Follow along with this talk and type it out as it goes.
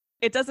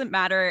it doesn't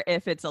matter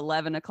if it's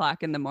 11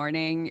 o'clock in the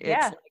morning. It's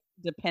like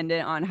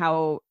dependent on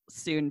how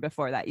soon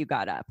before that you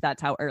got up.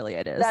 That's how early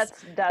it is.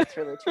 That's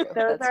really true. Those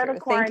That's are true. the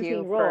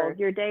quarantine rules.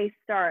 Your day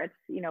starts,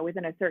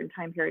 within a certain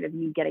time period of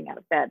you getting out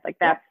of bed. Like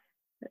and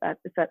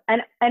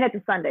it's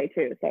a Sunday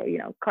too. So,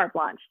 carte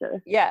blanche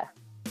to. Yeah,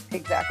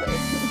 exactly.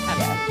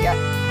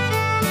 Yeah.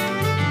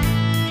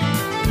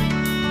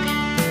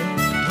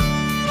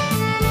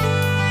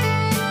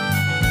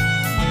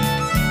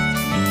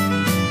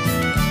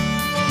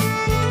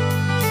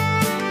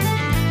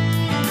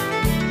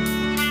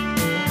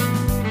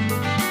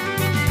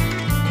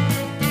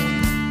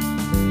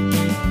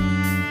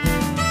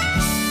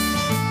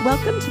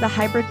 Welcome to the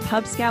Hybrid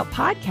Pub Scout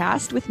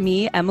podcast with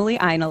me, Emily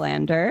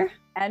Einelander.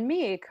 And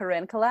me,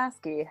 Corinne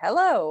Kolaski.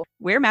 Hello.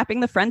 We're mapping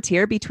the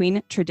frontier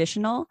between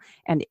traditional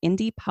and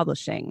indie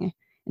publishing.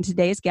 And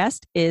today's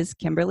guest is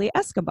Kimberly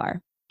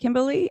Escobar.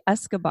 Kimberly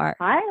Escobar.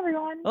 Hi,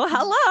 everyone. Well,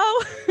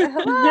 hello.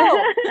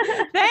 Hello.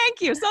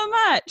 Thank you so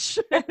much.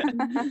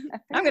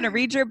 I'm going to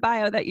read your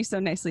bio that you so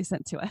nicely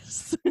sent to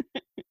us.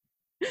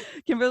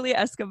 Kimberly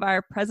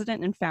Escobar,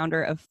 president and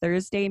founder of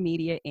Thursday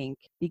Media Inc.,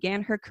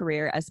 began her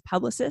career as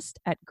publicist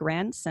at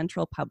Grand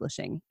Central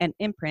Publishing, an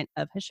imprint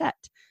of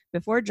Hachette,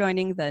 before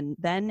joining the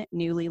then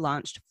newly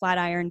launched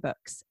Flatiron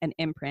Books, an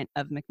imprint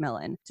of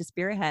Macmillan, to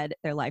spearhead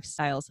their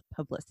lifestyles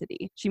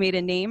publicity. She made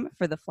a name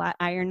for the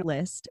Flatiron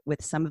list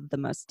with some of the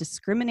most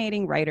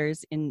discriminating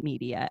writers in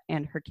media,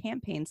 and her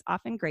campaigns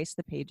often grace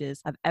the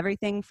pages of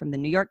everything from the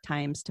New York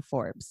Times to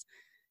Forbes.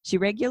 She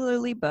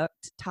regularly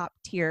booked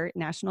top-tier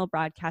national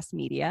broadcast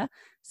media,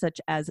 such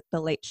as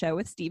The Late Show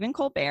with Stephen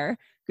Colbert,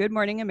 Good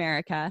Morning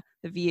America,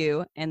 The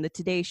View, and The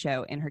Today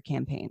Show in her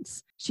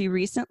campaigns. She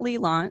recently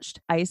launched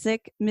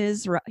Isaac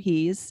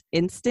Mizrahi's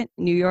instant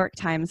New York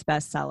Times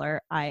bestseller,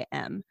 I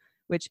Am,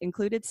 which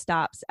included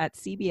stops at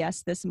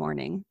CBS This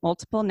Morning,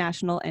 multiple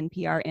national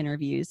NPR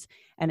interviews,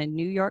 and a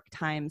New York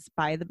Times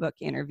By the Book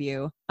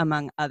interview,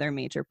 among other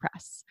major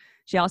press.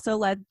 She also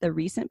led the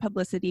recent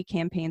publicity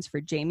campaigns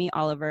for Jamie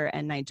Oliver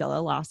and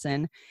Nigella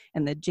Lawson,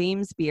 and the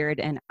James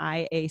Beard and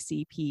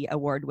IACP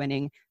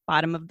award-winning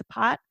Bottom of the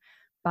Pot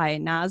by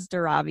Naz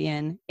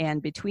Daravian,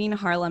 and Between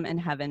Harlem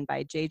and Heaven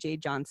by J.J.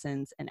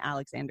 Johnson's and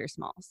Alexander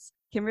Smalls.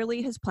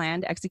 Kimberly has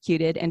planned,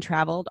 executed, and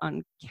traveled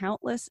on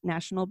countless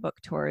national book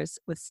tours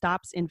with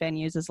stops in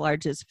venues as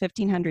large as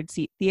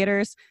 1,500-seat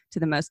theaters to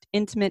the most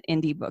intimate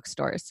indie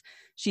bookstores.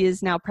 She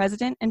is now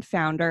president and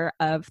founder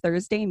of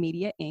Thursday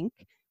Media Inc.,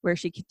 where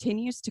she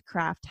continues to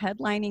craft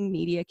headlining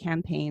media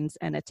campaigns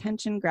and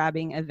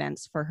attention-grabbing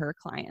events for her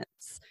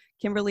clients.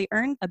 Kimberly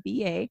earned a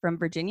BA from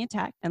Virginia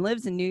Tech and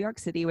lives in New York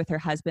City with her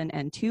husband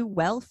and 2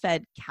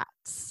 well-fed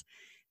cats.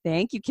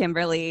 Thank you,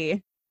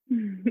 Kimberly.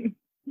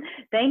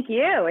 Thank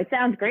you. It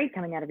sounds great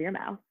coming out of your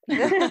mouth.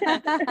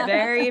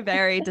 Very,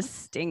 very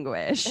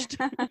distinguished.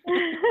 I'm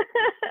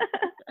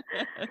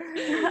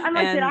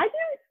like,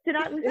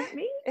 was that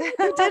me?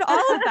 You did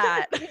all of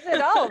that. You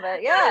did all of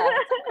it. Yeah,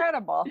 it's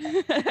incredible.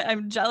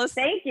 I'm jealous.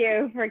 Thank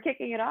you for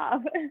kicking it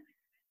off.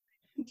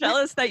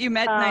 Jealous that you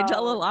met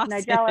Nigella Lawson.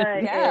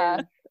 Nigella Yeah.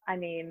 is,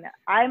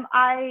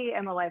 I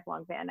am a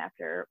lifelong fan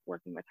after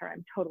working with her.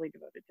 I'm totally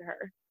devoted to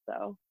her.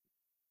 So.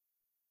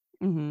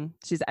 Mm-hmm.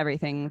 She's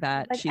everything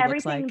that she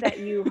everything looks like.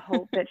 that you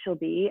hope that she'll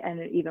be,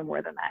 and even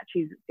more than that.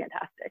 She's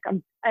fantastic.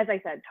 I'm, as I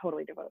said,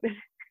 totally devoted.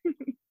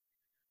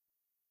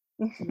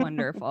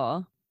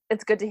 Wonderful.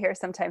 It's good to hear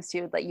sometimes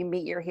too that you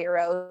meet your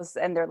heroes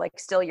and they're like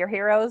still your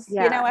heroes,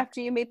 after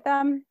you meet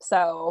them.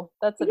 So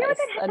that's a nice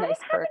that perk.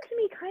 happens to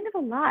me kind of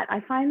a lot.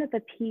 I find that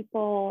the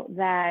people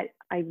that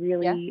I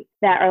really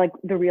that are like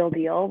the real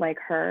deal, like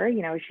her,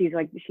 she's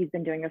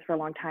been doing this for a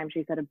long time.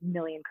 She's had 1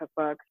 million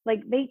cookbooks.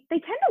 Like they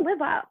tend to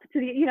live up to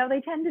the,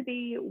 they tend to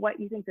be what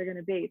you think they're going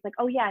to be. It's like,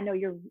 oh yeah, no,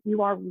 you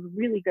are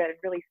really good and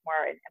really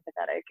smart and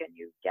empathetic and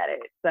you get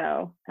it.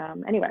 So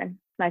anyway,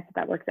 it's nice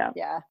that works out.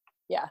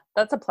 Yeah,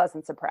 that's a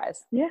pleasant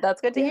surprise. Yeah.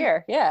 That's good to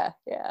hear. Yeah.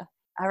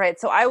 All right,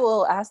 so I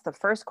will ask the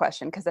first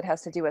question because it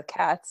has to do with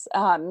cats.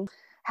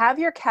 Have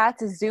your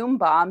cats Zoom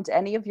bombed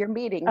any of your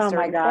meetings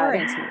during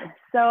quarantine?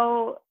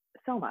 So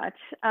much.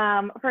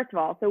 First of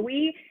all, so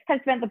we have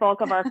spent the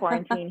bulk of our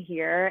quarantine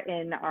here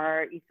in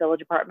our East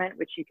Village apartment,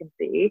 which you can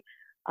see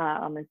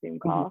on the Zoom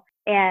call. Mm-hmm.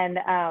 And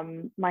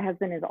my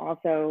husband is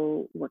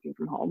also working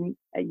from home,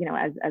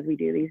 as we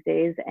do these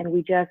days. And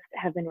we just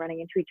have been running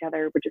into each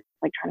other. We're just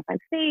like trying to find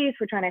space.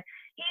 He's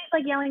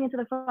like yelling into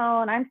the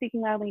phone. I'm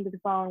speaking loudly into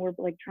the phone. We're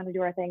like trying to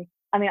do our thing.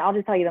 I mean, I'll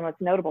just tell you the most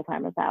notable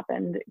time this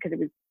happened because it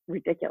was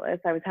ridiculous.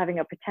 I was having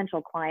a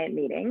potential client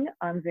meeting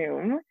on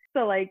Zoom.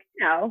 So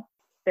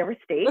there were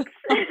stakes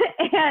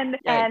and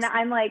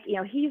I'm like,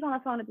 he's on the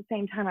phone at the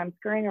same time. I'm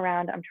scurrying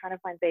around. I'm trying to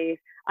find space.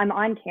 I'm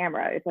on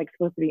camera. It's like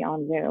supposed to be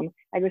on Zoom.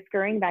 I was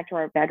scurrying back to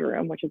our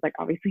bedroom, which is like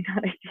obviously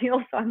not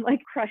ideal. So I'm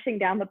like crushing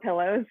down the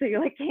pillows. So you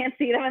like can't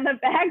see them in the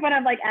back, but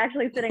I'm like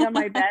actually sitting on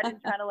my bed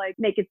and trying to like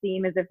make it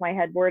seem as if my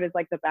headboard is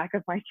like the back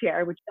of my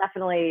chair, which is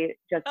definitely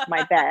just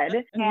my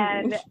bed.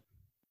 And,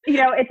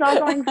 it's all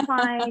going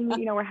fine.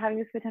 We're having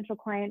this potential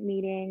client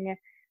meeting.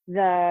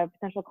 The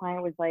potential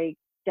client was like,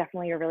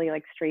 definitely a really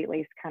like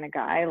straight-laced kind of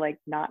guy, like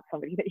not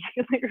somebody that you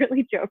can like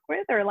really joke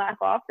with or laugh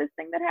off this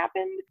thing that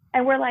happened.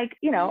 And we're like,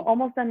 you know,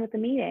 almost done with the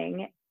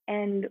meeting.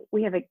 And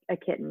we have a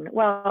kitten.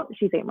 Well,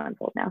 she's 8 months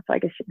old now, so I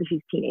guess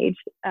she's teenaged.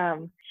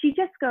 She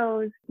just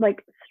goes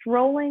like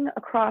strolling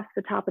across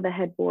the top of the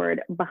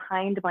headboard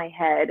behind my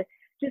head,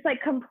 just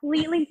like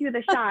completely through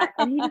the shot.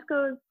 And he just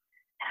goes,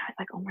 I was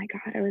like, oh my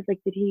God. I was like,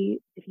 did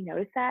he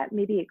notice that?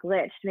 Maybe it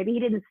glitched. Maybe he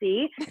didn't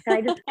see. And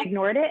I just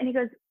ignored it. And he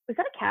goes, was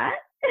that a cat?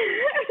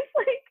 I was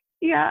like,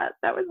 yeah,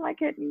 that was my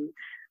kitten.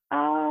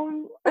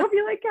 I hope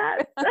you like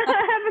cats. I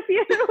have a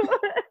few.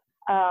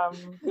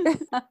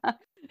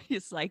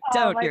 He's like,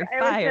 don't, you're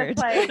fired.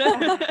 I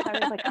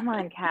was like, come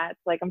on, cats.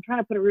 Like, I'm trying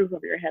to put a roof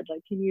over your head.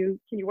 Like, can you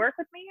work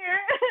with me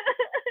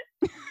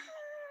here?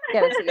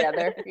 Get it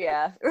together.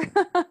 Yeah.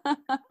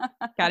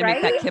 Gotta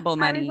make that kibble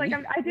money. I was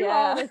like, I do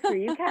all this for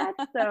you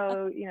cats.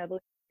 So, you know,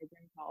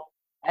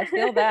 I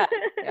feel that.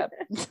 Yep.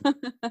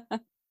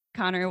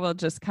 Connor will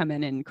just come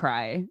in and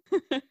cry.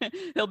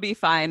 He'll be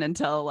fine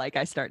until like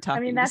I start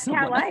talking. I mean, that's to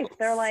cat life. Else.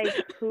 They're like,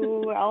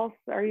 who else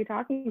are you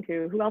talking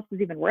to? Who else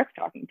is even worth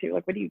talking to?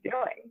 Like, what are you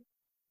doing?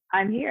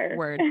 I'm here.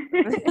 Word.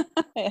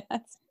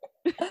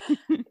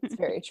 It's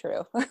very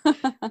true.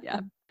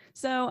 Yeah.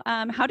 So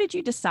how did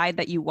you decide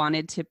that you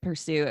wanted to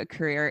pursue a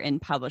career in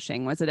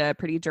publishing? Was it a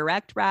pretty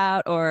direct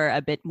route or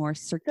a bit more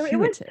circuitous? So it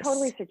was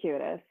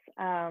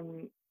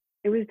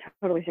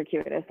totally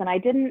circuitous. And I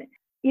didn't,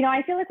 you know,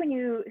 I feel like when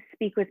you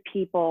speak with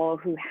people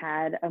who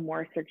had a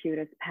more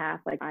circuitous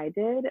path like I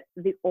did,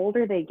 the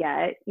older they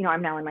get, you know,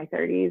 I'm now in my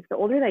 30s, the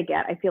older they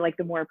get, I feel like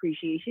the more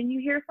appreciation you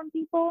hear from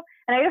people.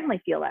 And I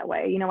definitely feel that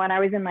way. You know, when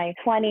I was in my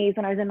 20s,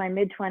 when I was in my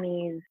mid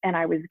 20s and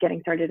I was getting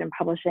started in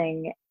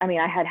publishing, I mean,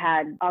 I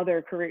had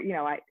other career, you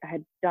know, I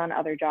had done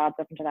other jobs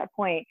up until that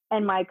point.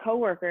 And my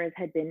coworkers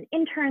had been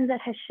interns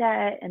at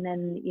Hachette. And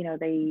then, you know,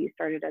 they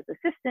started as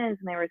assistants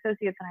and they were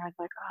associates. And I was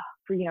like,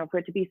 oh, for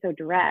it to be so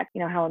direct,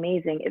 you know, how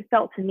amazing. It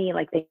felt to me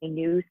like they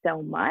knew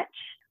so much,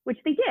 which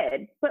they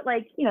did, but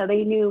like, you know,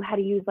 they knew how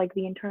to use like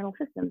the internal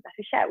systems at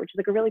Hachette, which is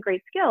like a really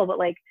great skill, but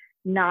like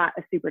not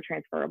a super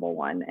transferable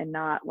one and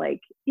not like,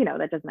 you know,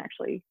 that doesn't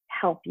actually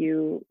help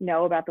you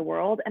know about the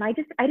world. And I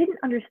didn't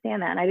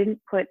understand that. And I didn't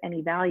put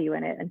any value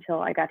in it until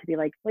I got to be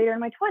like later in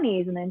my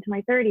 20s and then into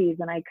my 30s.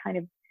 And I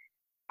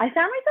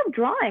found myself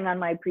drawing on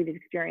my previous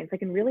experience,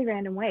 like in really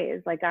random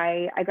ways. Like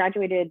I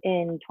graduated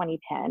in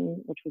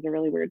 2010, which was a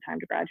really weird time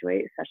to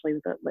graduate, especially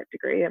with a lit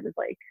degree. It was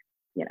like,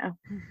 you know,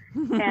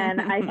 and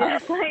I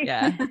just like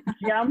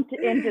jumped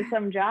into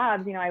some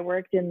jobs. You know, I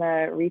worked in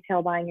the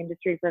retail buying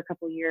industry for a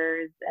couple of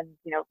years and,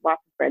 you know,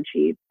 lots of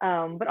spreadsheets,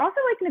 but also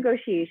like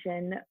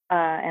negotiation.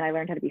 And I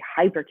learned how to be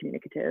hyper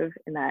communicative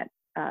in that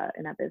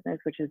business,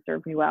 which has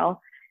served me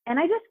well. And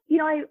I just, you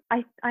know,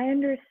 I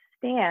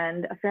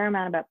understand a fair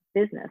amount about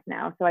business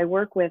now. So I have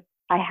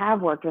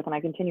worked with and I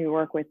continue to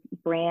work with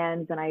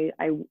brands, and I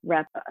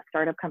rep a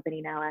startup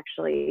company now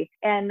actually.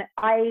 And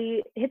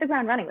I hit the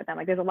ground running with them.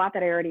 Like there's a lot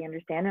that I already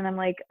understand. And I'm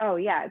like, oh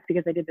yeah, it's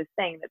because I did this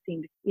thing that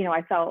seemed, you know,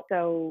 I felt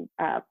so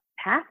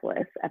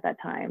pathless at that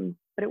time,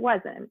 but it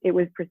wasn't. It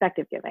was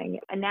perspective giving.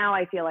 And now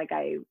I feel like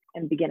I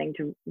am beginning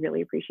to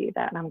really appreciate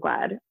that. And I'm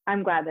glad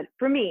that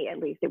for me, at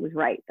least, it was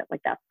right that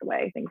like that's the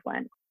way things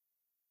went.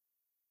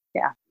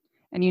 Yeah.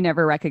 And you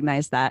never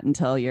recognize that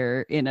until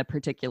you're in a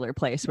particular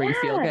place where you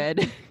feel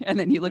good. And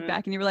then you look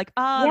back and you're like,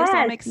 oh, this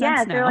all makes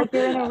sense now. Or like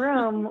you're in a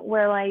room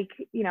where like,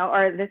 you know,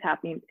 or this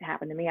happened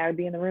to me. I would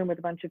be in the room with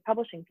a bunch of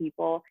publishing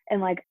people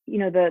and like, you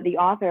know, the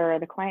author or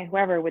the client,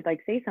 whoever would like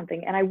say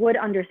something and I would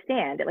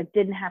understand. It like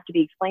didn't have to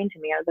be explained to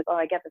me. I was like, oh,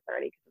 I get this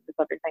already because of this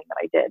other thing that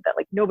I did that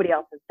like nobody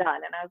else has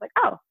done. And I was like,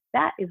 oh,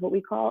 that is what we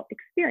call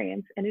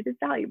experience and it is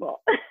valuable.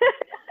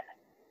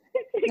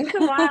 It takes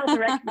a while to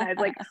recognize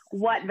like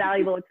what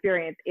valuable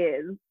experience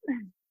is.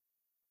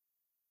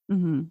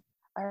 Mm-hmm.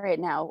 All right.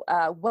 Now,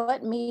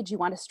 what made you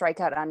want to strike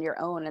out on your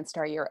own and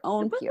start your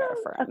own PR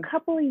firm? A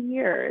couple of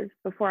years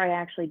before I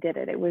actually did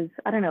it. It was,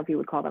 I don't know if you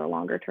would call that a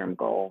longer term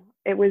goal.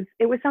 It was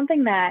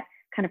something that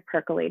kind of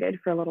percolated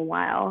for a little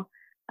while.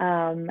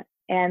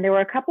 And there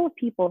were a couple of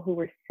people who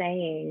were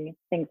saying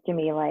things to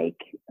me like,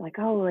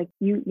 oh, like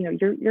you know,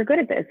 you're good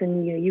at this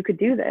and you could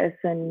do this.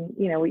 And,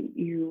 you know,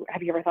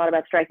 have you ever thought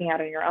about striking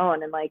out on your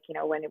own? And like, you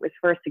know, when it was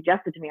first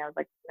suggested to me, I was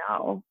like,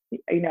 no,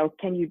 you know,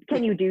 can you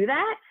do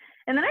that?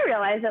 And then I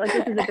realized that like,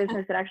 this is a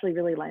business that actually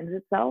really lends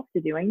itself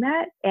to doing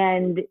that.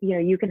 And, you know,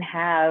 you can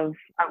have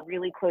a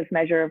really close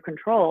measure of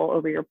control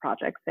over your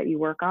projects that you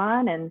work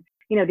on. And,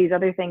 you know, these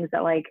other things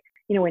that like,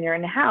 you know, when you're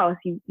in the house,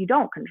 you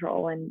don't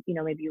control and, you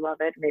know, maybe you love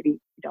it, maybe you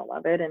don't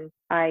love it. And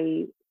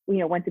I, you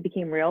know, once it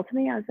became real to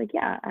me, I was like,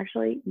 yeah,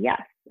 actually,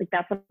 yes, like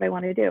that's what I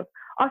wanted to do.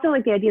 Also,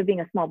 like the idea of being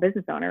a small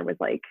business owner was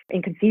like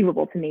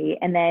inconceivable to me.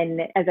 And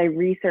then as I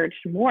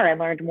researched more and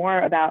learned more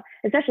about,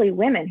 especially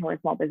women who are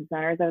small business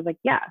owners, I was like,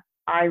 yeah,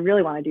 I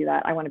really want to do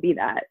that. I want to be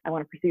that. I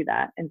want to pursue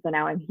that. And so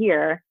now I'm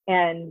here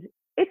and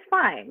it's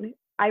fine.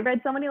 I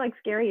read so many like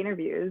scary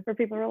interviews where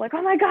people were like,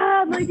 oh my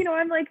God, like, you know,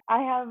 I'm like,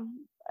 I have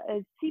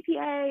a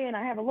CPA and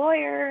I have a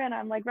lawyer and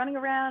I'm like running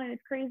around and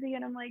it's crazy.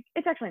 And I'm like,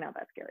 it's actually not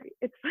that scary.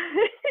 It's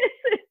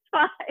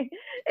fine.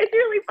 It's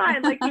really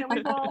fine. Like,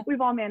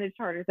 we've all managed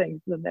harder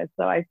things than this.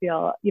 So I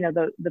feel,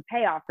 the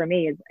payoff for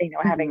me is,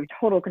 having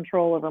total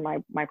control over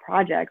my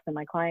projects and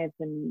my clients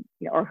and,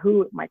 or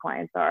who my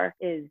clients are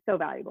is so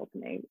valuable to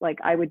me. Like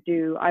I would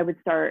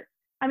start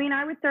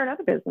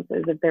other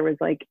businesses if there was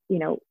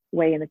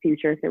way in the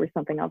future, if there was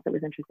something else that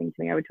was interesting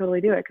to me, I would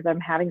totally do it because I'm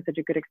having such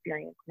a good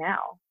experience now.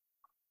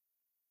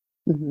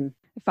 I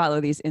follow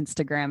these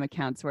Instagram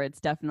accounts where it's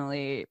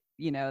definitely,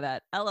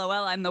 that LOL,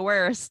 I'm the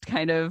worst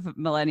kind of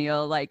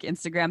millennial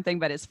Instagram thing,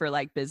 but it's for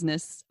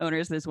business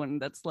owners. There's one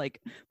that's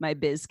my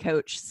biz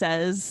coach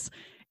says,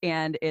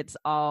 and it's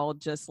all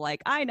just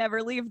I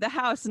never leave the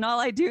house and all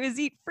I do is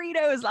eat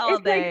Fritos all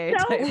day.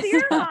 It's so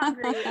fear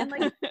hungry and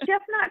it's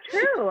just not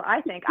true.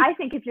 I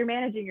think if you're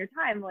managing your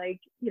time,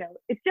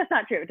 it's just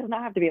not true. It does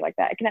not have to be like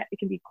that. It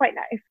can be quite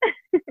nice.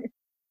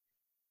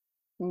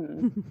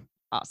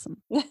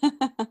 Awesome.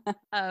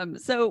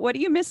 So what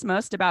do you miss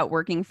most about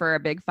working for a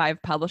Big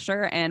Five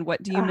publisher, and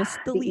what do you miss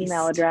the least?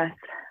 Email address.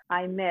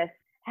 I miss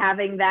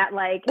having that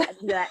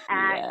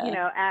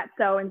at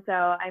so-and-so.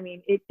 I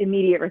mean, it's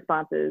immediate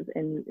responses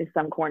in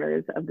some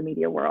corners of the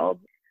media world.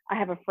 I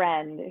have a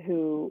friend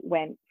who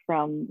we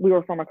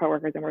were former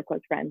coworkers and we're close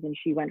friends, and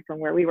she went from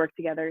where we worked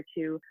together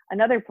to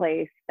another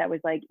place that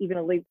was even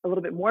a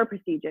little bit more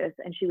prestigious.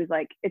 And she was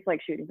like, it's like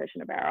shooting fish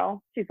in a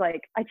barrel. She's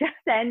like, I just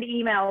send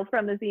emails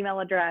from this email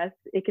address.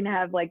 It can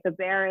have the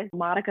barest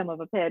modicum of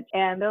a pitch.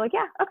 And they're like,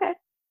 yeah, okay,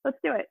 let's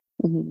do it.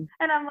 And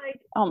I'm like,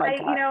 oh my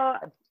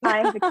God.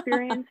 I've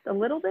experienced a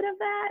little bit of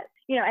that,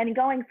 and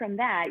going from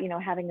that,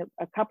 having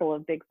a couple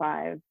of Big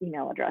Five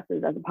email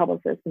addresses as a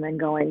publicist, and then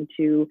going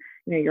to,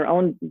 your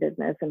own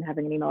business and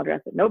having an email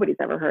address that nobody's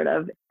ever heard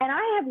of. And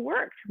I have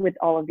worked with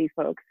all of these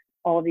folks,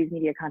 all of these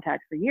media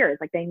contacts for years.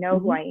 They know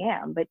who I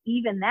am, but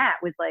even that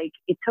was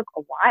it took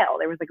a while.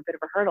 There was a bit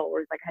of a hurdle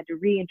where I had to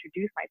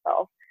reintroduce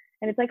myself.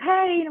 And it's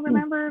hey,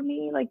 remember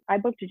me? I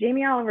booked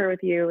Jamie Oliver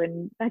with you,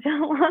 and I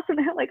tell lots of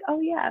them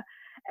oh yeah.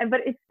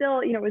 But it's still,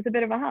 it was a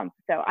bit of a hump.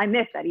 So I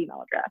missed that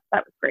email address.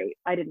 That was great.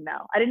 I didn't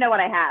know what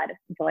I had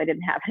until I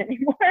didn't have it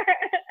anymore.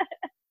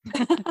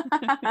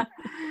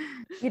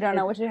 You don't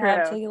know what you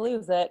have till you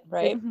lose it,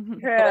 right? True.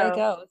 The way it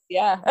goes.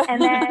 Yeah.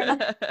 And then,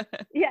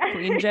 yeah.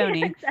 Queen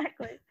Joni.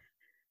 Exactly.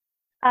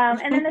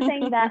 And then the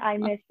thing that I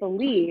miss the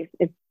least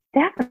is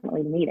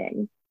definitely the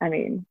meetings. I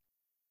mean,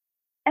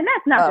 and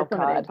that's not just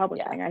limited in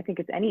publishing. Yeah. I think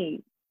it's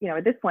any,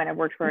 at this point I've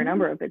worked for a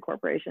number of big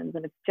corporations,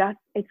 and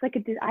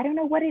I don't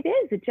know what it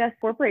is. It's just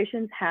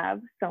corporations have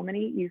so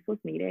many useless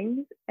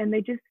meetings, and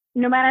they just,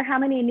 no matter how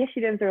many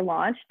initiatives are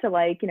launched to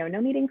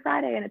no meeting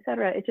Friday and et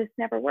cetera, it just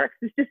never works.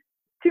 There's just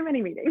too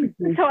many meetings.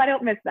 So I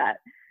don't miss that.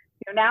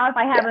 Now if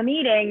I have a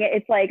meeting,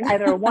 it's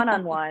either a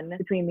one-on-one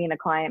between me and a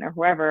client or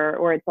whoever,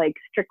 or it's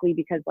strictly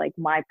because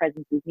my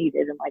presence is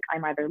needed, and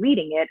I'm either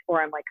leading it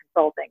or I'm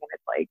consulting, and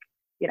it's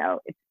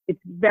it's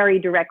very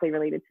directly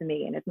related to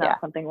me, and it's not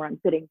something where I'm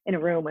sitting in a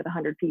room with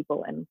 100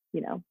 people and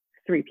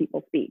 3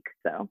 people speak.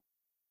 So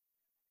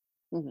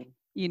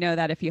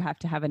that if you have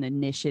to have an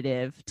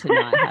initiative to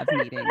not have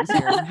meetings,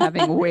 you're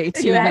having way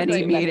too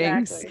many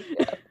meetings.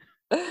 Exactly.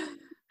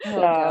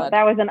 So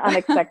that was an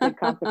unexpected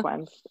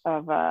consequence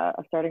of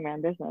starting my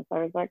own business. I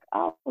was like,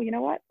 oh, well, you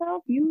know what?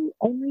 Well, you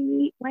only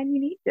meet when you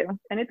need to,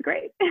 and it's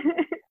great.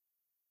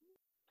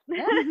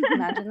 Yeah,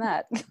 imagine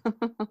that.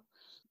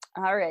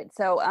 All right.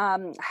 So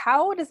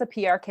how does a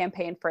PR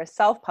campaign for a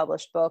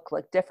self-published book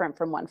look different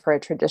from one for a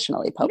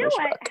traditionally published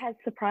book? What has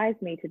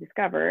surprised me to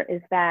discover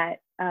is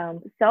that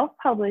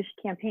self-published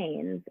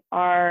campaigns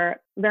are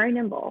very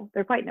nimble.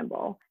 They're quite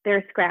nimble.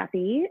 They're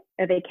scrappy.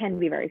 They can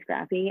be very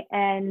scrappy.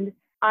 And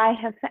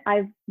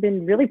I've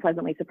been really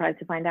pleasantly surprised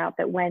to find out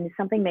that when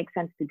something makes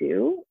sense to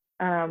do,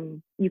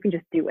 you can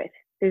just do it.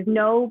 There's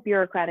no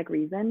bureaucratic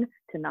reason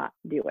to not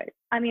do it.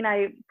 I mean,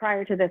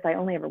 prior to this, I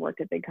only ever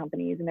worked at big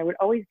companies, and there would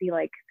always be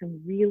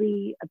some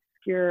really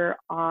obscure,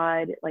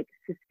 odd,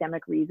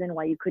 systemic reason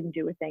why you couldn't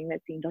do a thing that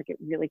seemed like it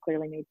really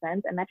clearly made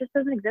sense. And that just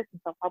doesn't exist in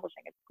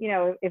self-publishing. It's,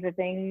 if a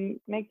thing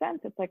makes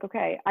sense, it's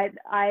okay.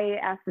 I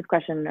ask this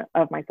question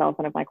of myself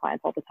and of my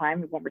clients all the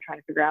time when we're trying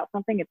to figure out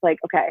something. It's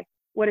okay,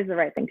 what is the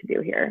right thing to do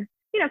here?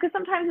 Because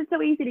sometimes it's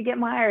so easy to get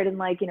mired in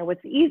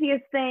what's the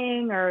easiest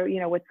thing, or,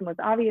 what's the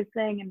most obvious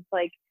thing. And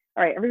it's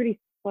all right, everybody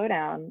slow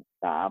down,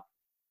 stop.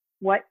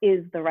 What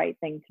is the right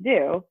thing to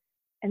do?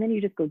 And then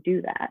you just go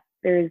do that.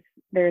 There's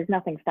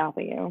nothing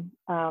stopping you.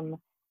 And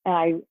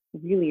I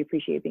really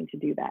appreciate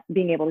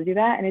being able to do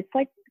that. And it's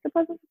a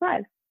pleasant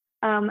surprise.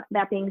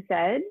 That being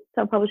said,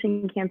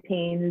 self-publishing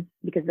campaigns,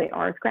 because they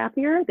are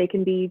scrappier, they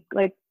can be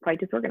quite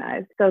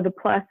disorganized. So the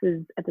plus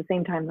is at the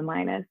same time the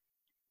minus.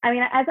 I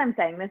mean, as I'm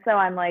saying this, though,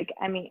 I'm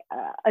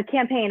a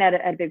campaign at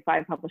a Big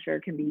Five publisher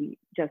can be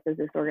just as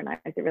disorganized.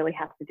 It really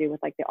has to do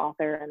with the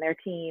author and their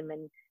team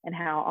and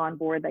how on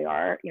board they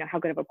are, how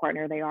good of a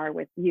partner they are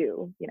with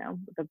you,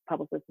 the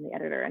publicist and the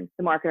editor and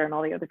the marketer and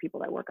all the other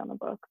people that work on the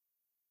book.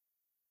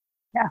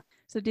 Yeah.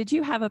 So did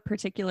you have a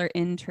particular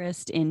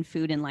interest in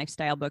food and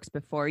lifestyle books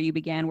before you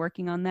began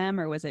working on them,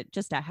 or was it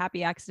just a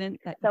happy accident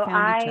that you So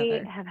found each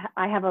other?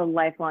 I have a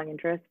lifelong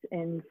interest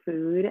in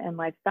food and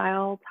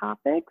lifestyle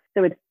topics.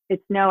 So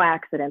it's no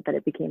accident that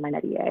it became my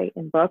NDA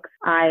in books.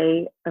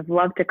 I have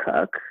loved to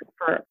cook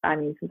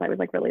since I was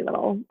like really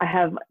little.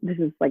 This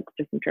is like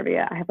just some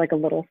trivia. I have like a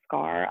little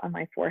scar on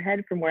my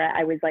forehead from where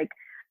I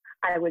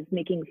was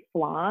making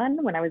flan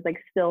when I was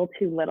like still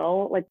too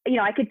little. Like,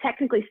 I could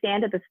technically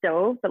stand at the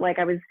stove, but like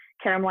I was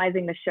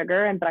caramelizing the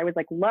sugar but I was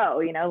like low,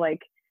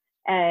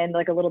 and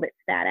like a little bit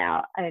spat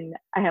out. And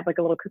I have like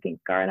a little cooking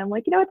scar. And I'm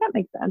like, what, that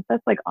makes sense.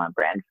 That's like on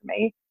brand for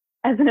me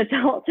as an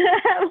adult to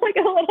have like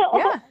a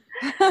little,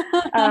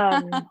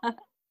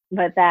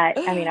 but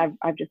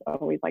I've just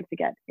always liked to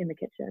get in the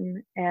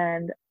kitchen,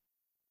 and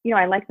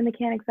I like the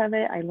mechanics of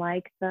it. I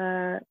like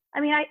I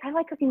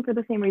like cooking for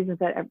the same reasons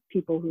that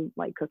people who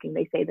like cooking,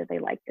 they say that they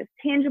like this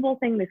tangible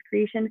thing, this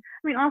creation.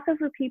 Also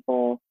for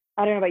people,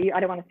 I don't know about you, I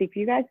don't want to speak for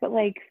you guys, but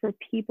like for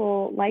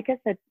people like us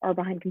that are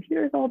behind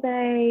computers all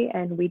day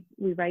and we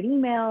write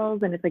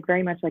emails and it's like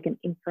very much like an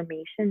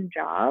information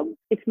job.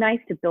 It's nice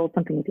to build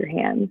something with your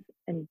hands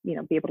and,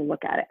 be able to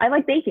look at it. I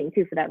like baking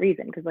too for that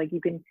reason, because like you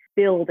can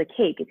build a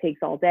cake. It takes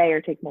all day or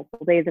it takes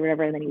multiple days or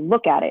whatever. And then you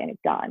look at it and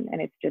it's done and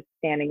it's just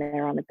standing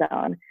there on its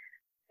own.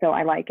 So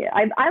I like it.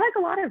 I like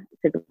a lot of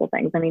physical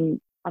things.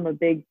 I'm a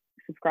big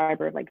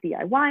subscriber of like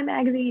DIY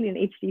magazine and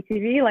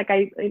HGTV. Like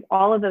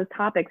all of those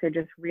topics are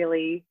just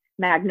really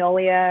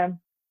Magnolia.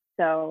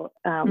 So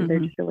they're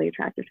just really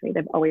attractive to me.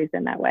 They've always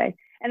been that way.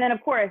 And then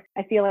of course,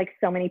 I feel like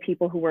so many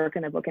people who work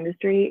in the book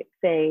industry,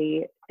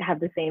 they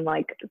have the same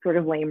like sort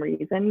of lame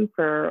reason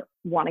for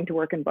wanting to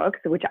work in books,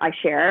 which I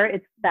share.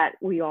 It's that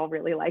we all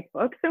really like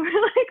books. So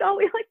we're like, oh,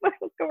 we like books,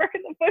 let's go work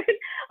in the books.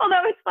 Although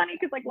it's funny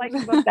because like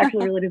liking books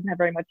actually really doesn't have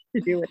very much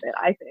to do with it,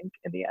 I think,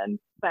 in the end.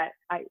 But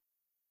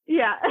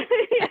yeah.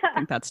 I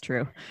think that's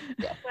true.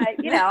 Yeah. But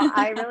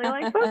I really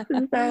like books,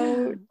 and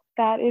so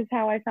that is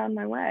how I found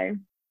my way.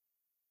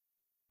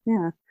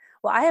 Yeah.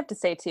 Well, I have to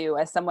say too,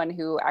 as someone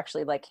who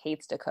actually like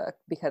hates to cook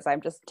because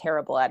I'm just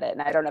terrible at it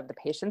and I don't have the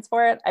patience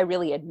for it, I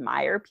really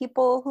admire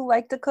people who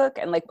like to cook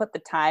and like put the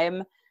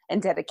time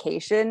and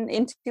dedication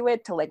into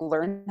it to like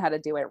learn how to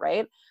do it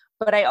right.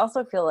 But I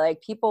also feel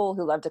like people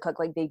who love to cook,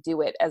 like they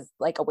do it as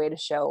like a way to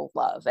show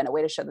love and a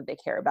way to show that they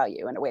care about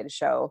you and a way to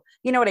show,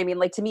 you know what I mean?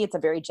 Like to me, it's a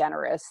very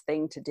generous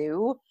thing to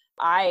do.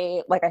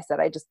 Like I said,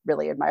 I just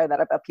really admire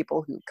that about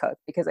people who cook,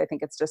 because I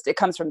think it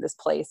comes from this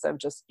place of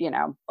just,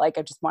 like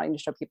of just wanting to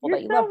show people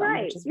that you love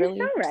them, which is really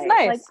nice.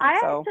 Like I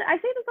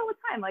say this all the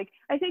time. Like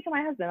I say to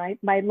my husband,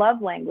 my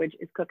love language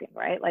is cooking,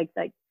 right? Like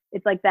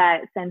it's like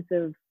that sense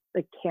of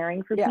like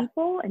caring for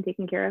people and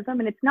taking care of them.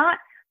 And it's not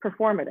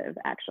performative,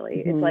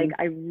 actually. It's like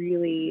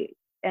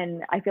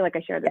and I feel like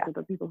I share this with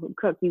the people who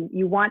cook.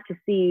 You want to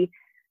see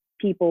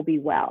people be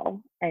well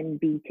and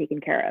be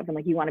taken care of, and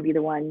like you want to be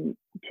the one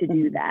to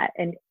do that.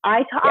 And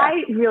I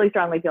really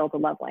strongly feel it's a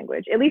love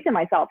language, at least in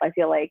myself. I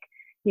feel like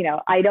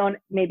I don't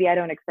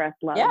express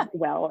love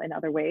well in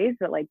other ways,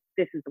 but like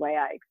this is the way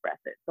I express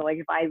it. So like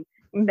if I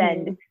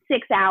spend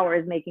 6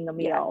 hours making a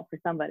meal for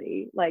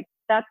somebody, like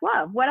that's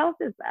love. What else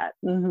is that?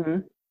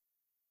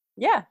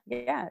 Yeah,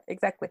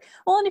 exactly.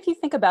 Well, and if you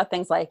think about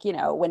things like,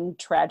 when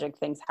tragic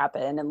things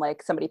happen and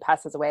like somebody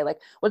passes away, like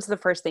what's the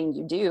first thing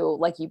you do?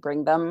 Like you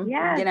bring them,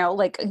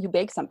 like you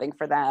bake something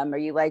for them, or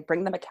you like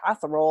bring them a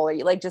casserole, or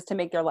you like just to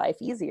make their life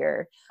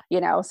easier,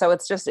 so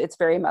it's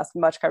very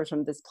much comes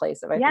from this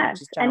place of, I think,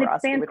 just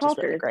generosity, and it spans which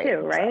cultures is really great too,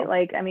 right? So.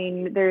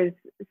 Like, there's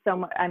so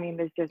much,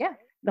 there's just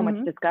so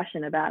much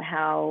discussion about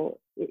how,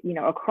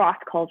 across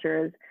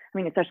cultures,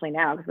 especially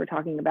now, because we're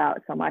talking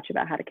about so much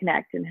about how to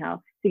connect and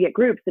how to get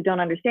groups that don't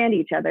understand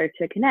each other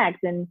to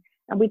connect. And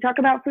we talk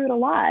about food a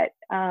lot.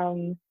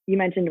 You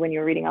mentioned when you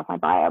were reading off my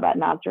bio about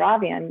Naz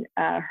Jaravian,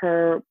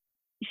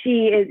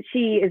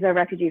 she is a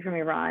refugee from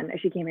Iran.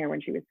 She came here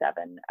when she was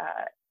 7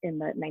 in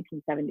the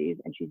 1970s,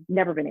 and she's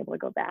never been able to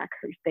go back.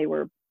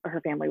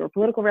 Her family were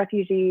political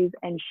refugees,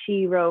 and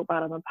she wrote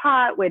Bottom of the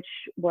Pot, which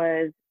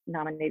was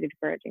nominated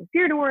for a James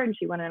Beard Award, and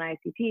she won an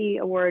ICP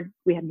award.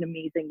 We had an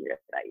amazing year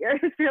that year.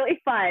 It was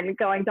really fun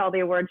going to all the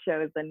award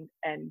shows and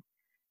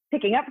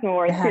picking up some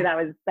awards too.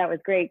 That was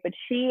great. But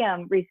she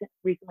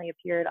recently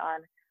appeared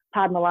on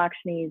Padma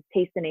Lakshmi's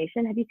Taste the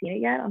Nation. Have you seen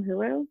it yet on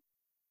Hulu?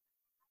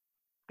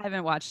 I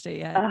haven't watched it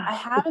yet. I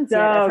haven't seen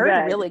it. I've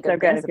heard really good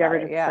things if you're ever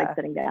about just like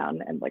sitting down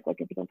and like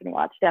looking for something to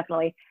watch,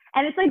 definitely.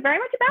 And it's like very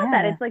much about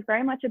that. It's like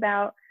very much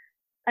about,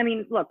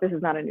 look, this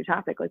is not a new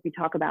topic. Like we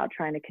talk about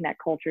trying to connect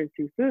cultures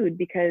through food,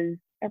 because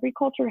every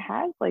culture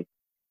has like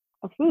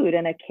a food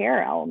and a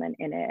care element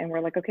in it. And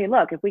we're like, okay,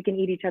 look, if we can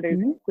eat each other's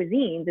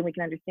cuisines and we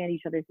can understand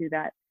each other through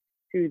that,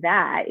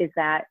 is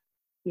that,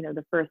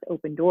 the first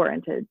open door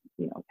into,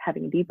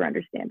 having a deeper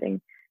understanding.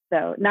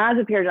 So Naz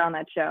appeared on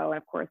that show, and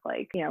of course,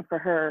 like, for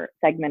her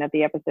segment of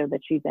the episode that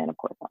she's in, of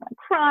course, I'm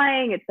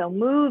crying. It's so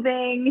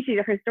moving.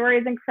 Her story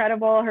is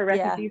incredible, her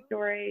refugee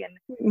story,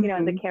 and,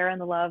 and the care and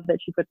the love that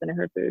she puts into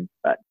her food.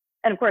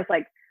 And of course,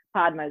 like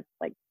Padma's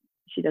like,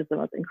 she does the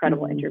most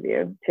incredible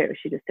interview too.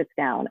 She just sits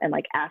down and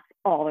like asks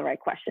all the right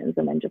questions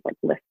and then just like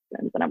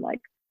listens. And I'm like,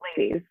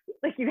 ladies,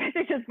 like you guys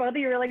are just, both of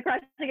you really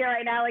crushing it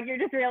right now. Like you're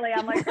just really,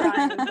 I'm like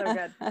crying. It's so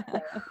good.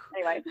 So,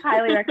 anyway,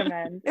 highly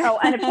recommend. Oh,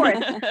 and of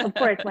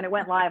course, when it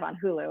went live on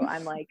Hulu,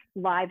 I'm like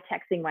live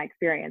texting my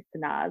experience to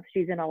Naz.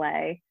 She's in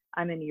LA.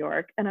 I'm in New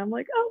York. And I'm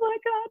like, oh my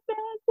God,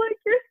 Naz, like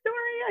your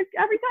story.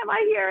 Every time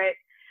I hear it.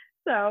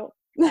 So,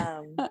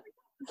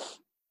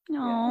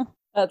 Oh,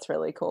 that's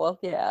really cool.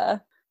 Yeah.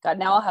 God,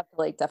 now I'll have to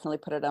like definitely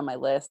put it on my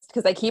list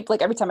because I keep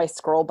like every time I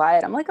scroll by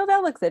it, I'm like, oh,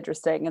 that looks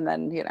interesting. And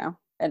then,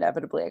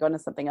 inevitably I go into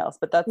something else.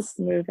 But that's,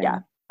 yeah,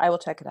 I will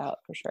check it out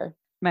for sure.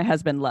 my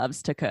husband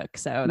loves to cook.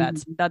 So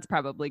that's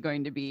probably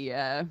going to be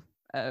a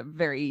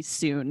very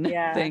soon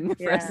thing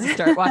for us to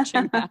start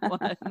watching that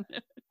one.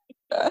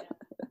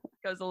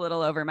 Goes a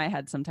little over my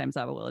head sometimes,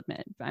 I will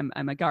admit.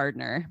 I'm a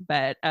gardener,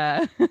 but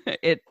I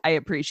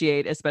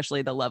appreciate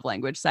especially the love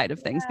language side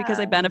of things because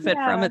I benefit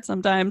from it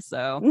sometimes.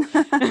 So oh,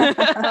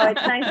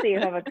 it's nice that you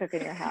have a cook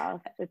in your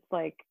house. It's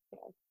like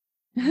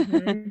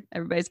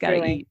everybody's got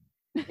to eat.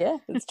 Yeah,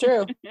 it's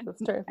true.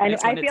 That's true. And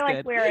I feel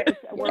like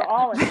we're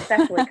all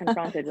especially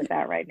confronted with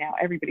that right now.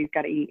 Everybody's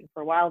got to eat.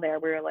 For a while there,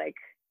 we were like,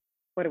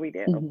 what do we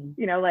do?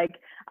 Like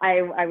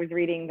I was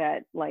reading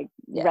that like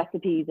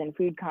recipes and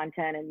food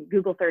content and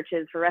Google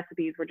searches for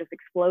recipes were just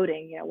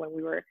exploding, when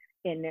we were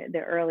in the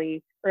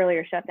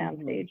earlier shutdown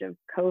stage of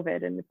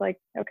COVID. And it's like,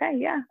 okay,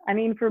 yeah. I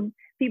mean, for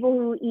people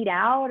who eat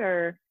out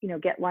or,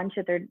 get lunch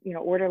at their,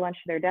 order lunch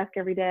to their desk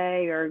every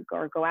day or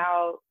go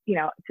out,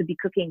 to be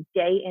cooking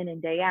day in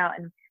and day out.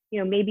 And,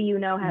 maybe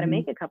how to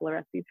make a couple of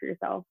recipes for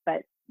yourself,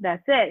 but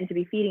that's it. And to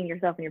be feeding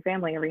yourself and your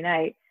family every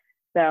night.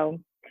 So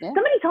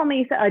somebody told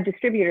me, a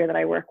distributor that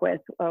I work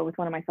with one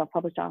of my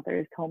self-published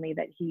authors told me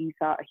that he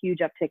saw a huge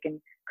uptick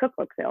in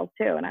cookbook sales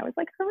too. And I was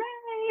like,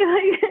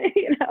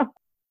 hooray,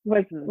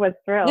 was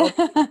thrilled.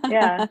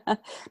 Yeah.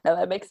 No,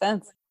 that makes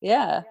sense.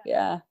 Yeah.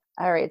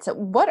 All right. So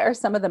what are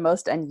some of the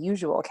most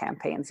unusual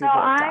campaigns you've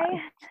worked on?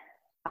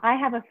 I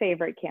have a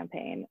favorite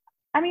campaign.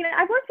 I mean,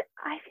 I feel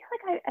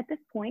like at this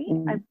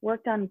point, I've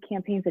worked on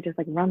campaigns that just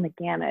like run the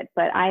gamut,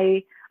 but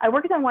I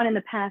worked on one in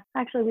the past.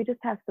 Actually, we just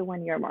passed the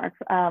 1 year mark.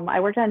 I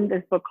worked on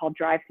this book called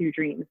Drive Through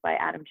Dreams by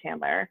Adam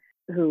Chandler,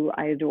 who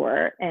I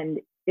adore and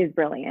is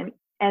brilliant.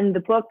 And the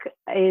book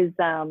is,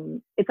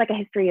 it's like a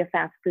history of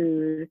fast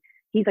food.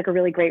 He's like a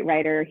really great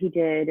writer. He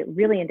did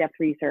really in-depth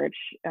research.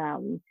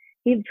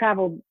 He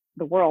traveled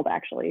the world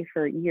actually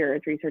for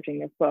years researching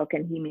this book,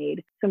 and he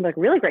made some like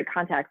really great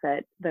contacts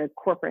at the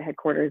corporate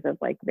headquarters of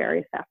like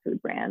various fast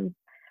food brands.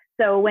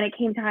 So when it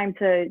came time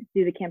to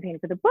do the campaign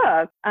for the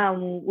book,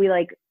 we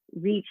like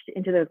reached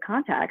into those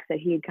contacts that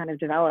he had kind of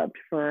developed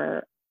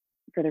for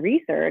the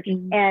research,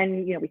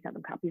 and we sent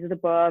them copies of the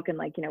book, and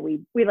like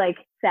we like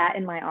sat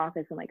in my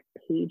office and like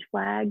page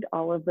flagged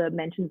all of the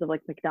mentions of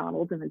like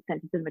McDonald's and then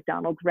sent it to the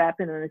McDonald's rep,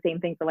 and then the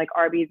same thing for like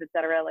Arby's,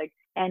 etc. Like,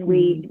 and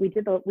we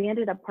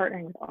ended up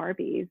partnering with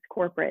Arby's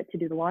corporate to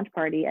do the launch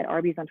party at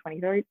Arby's on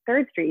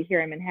 23rd Street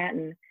here in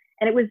Manhattan,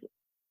 and it was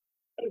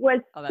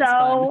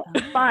so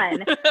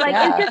fun. Like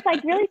it just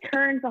like really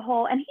turns the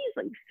whole, and he's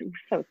like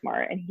so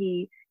smart, and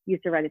he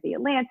used to write at the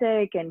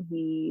Atlantic, and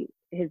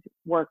his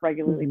work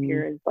regularly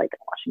appears like in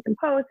the Washington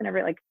Post and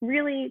every like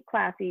really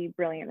classy,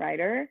 brilliant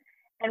writer.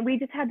 And we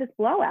just had this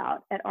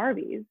blowout at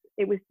Arby's.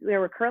 There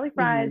were curly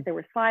fries, there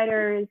were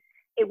sliders.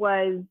 It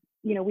was,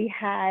 we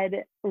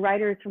had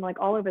writers from like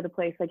all over the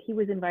place. Like he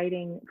was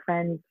inviting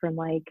friends from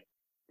like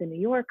the New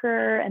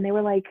Yorker, and they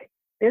were like,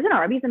 there's an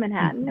Arby's in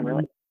Manhattan. And we're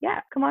like,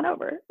 yeah, come on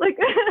over. Like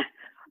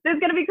there's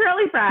going to be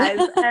curly fries.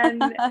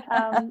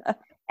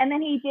 And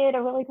then he did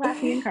a really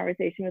classy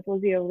conversation with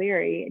Lizzie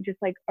O'Leary, just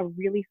like a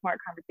really smart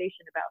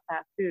conversation about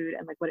fast food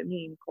and like what it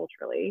means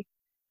culturally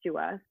to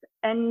us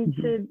and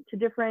to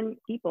different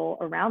people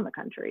around the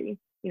country,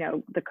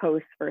 the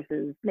coast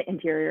versus the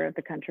interior of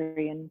the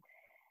country,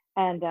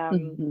 and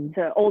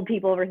to old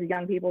people versus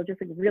young people, just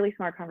like really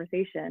smart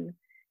conversation.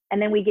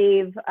 And then we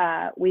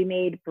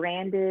made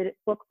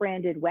book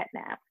branded wet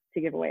naps to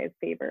give away as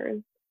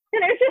favors.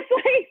 And it was just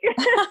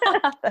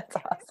like, that's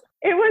awesome.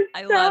 It was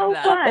so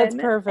fun. It's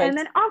perfect. And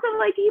then also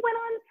like he went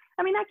on,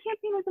 I mean, that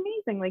campaign was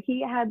amazing. Like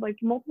he had like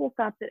multiple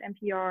stops at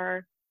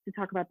NPR to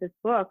talk about this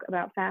book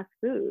about fast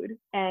food.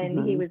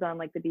 And he was on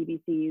like the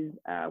BBC's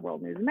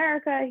World News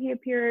America. He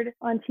appeared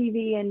on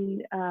TV,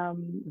 and,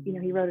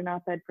 he wrote an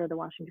op-ed for the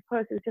Washington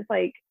Post. It was just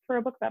like, for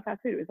a book about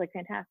fast food, it was like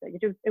fantastic.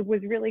 It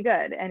was really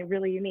good and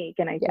really unique.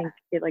 And I think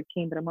it like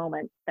came at a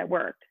moment that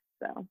worked.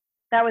 So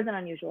that was an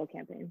unusual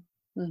campaign.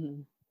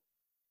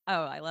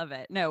 Oh, I love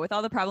it. No, with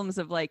all the problems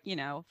of like,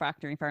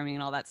 factory farming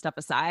and all that stuff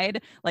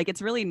aside, like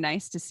it's really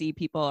nice to see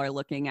people are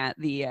looking at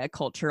the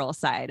cultural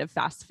side of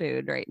fast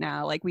food right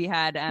now. Like we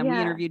had, we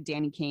interviewed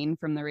Danny Kane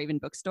from the Raven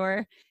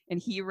Bookstore, and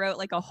he wrote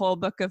like a whole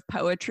book of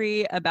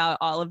poetry about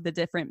all of the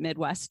different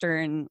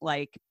Midwestern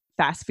like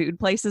fast food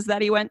places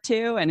that he went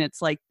to. And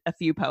it's like a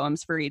few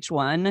poems for each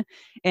one.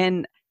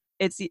 And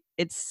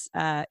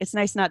it's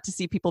nice not to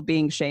see people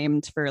being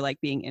shamed for like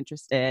being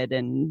interested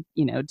and,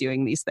 you know,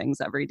 doing these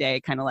things every day,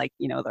 kind of like,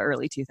 you know, the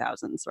early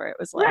 2000s where it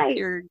was like, Right.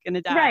 you're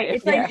gonna die. Right.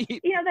 It's like,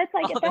 eat you know, that's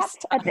like all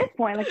at this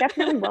point, like that's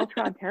really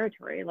well-trod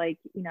territory. Like,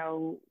 you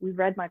know, we've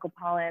read Michael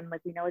Pollan,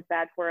 like we know it's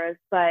bad for us,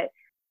 but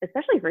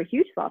especially for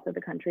huge swaths of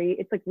the country,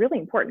 it's like really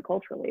important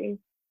culturally.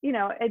 You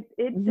know, it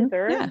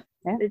deserves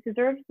it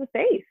deserves the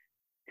space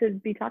to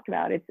be talked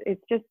about.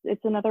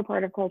 It's another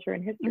part of culture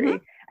and history.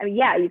 I mean,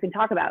 yeah, you can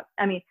talk about,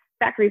 I mean,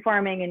 factory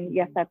farming, and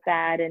yes, that's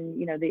bad, and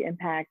you know, the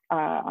impact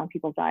on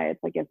people's diets,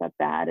 like yes, that's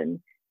bad, and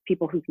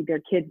people who feed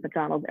their kids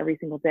McDonald's every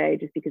single day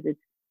just because it's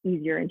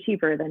easier and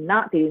cheaper than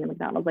not feeding them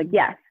McDonald's. Like,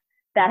 yes,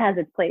 that has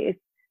its place,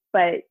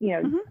 but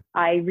you know,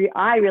 I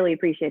really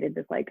appreciated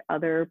this like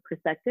other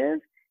perspective,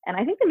 and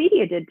I think the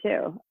media did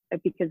too,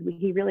 because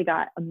we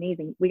got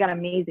amazing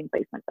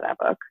placement for that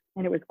book,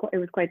 and it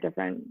was quite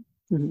different.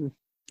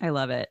 I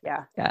love it.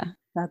 Yeah,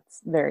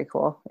 that's very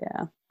cool.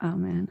 Yeah. Oh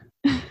man.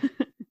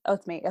 Oh,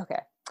 it's me. Okay.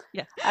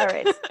 Yeah. All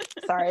right.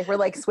 Sorry. We're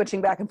like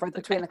switching back and forth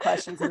between the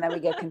questions, and then we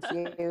get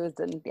confused,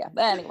 and yeah.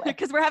 But anyway.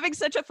 Because we're having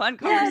such a fun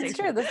conversation. Yeah, it's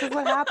true. This is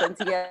what happens.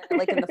 You get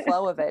like in the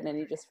flow of it, and then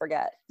you just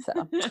forget.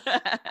 So,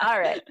 all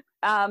right.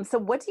 So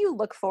what do you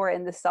look for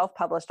in the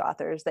self-published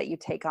authors that you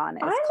take on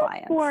as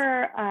clients?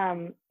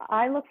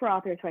 I look for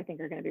authors who I think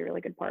are going to be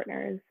really good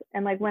partners.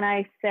 And like when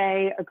I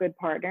say a good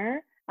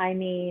partner, I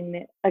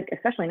mean, like,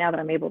 especially now that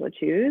I'm able to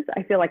choose,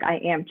 I feel like I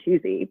am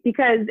choosy,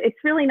 because it's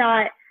really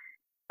not,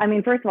 I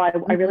mean, first of all,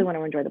 I really want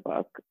to enjoy the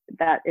book.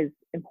 That is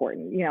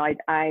important. You know,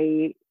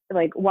 I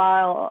like,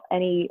 while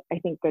I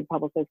think good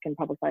publicists can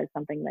publicize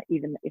something that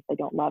even if they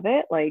don't love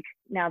it, like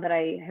now that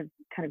I have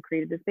kind of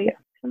created the space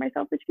for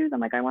myself to choose,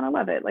 I'm like, I want to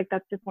love it. Like,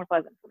 that's just more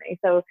pleasant for me.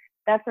 So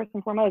that's first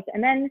and foremost.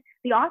 And then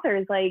the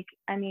authors, like,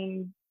 I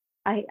mean,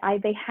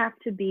 they have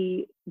to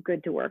be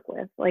good to work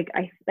with. Like,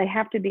 they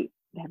have to be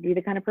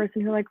the kind of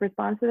person who like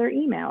responds to their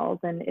emails.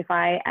 And if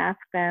I ask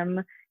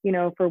them, you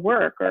know, for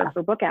work or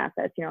for book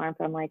assets, you know, if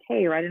I'm like,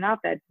 hey, write an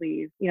op-ed,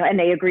 please, you know, and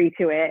they agree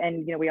to it,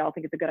 and you know, we all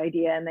think it's a good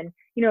idea. And then,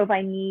 you know, if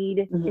I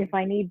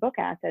need book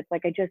assets,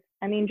 like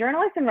I mean,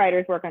 journalists and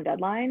writers work on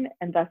deadline,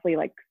 and thusly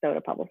like so do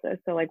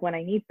publicists. So like when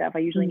I need stuff, I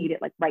usually need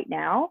it like right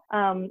now.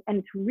 And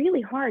it's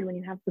really hard when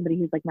you have somebody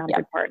who's like not a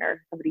good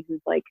partner, somebody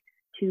who's like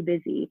too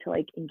busy to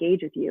like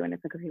engage with you. And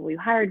it's like, okay, well, you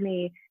hired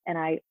me, and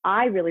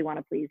I really want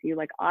to please you.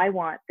 Like, I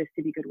want this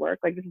to be good work.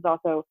 Like, this is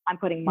also, I'm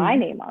putting my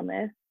name on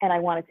this, and I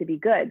want it to be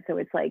good. So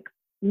it's like,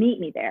 meet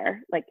me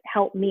there, like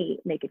help me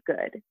make it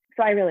good.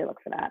 So I really look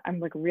for that. I'm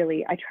like,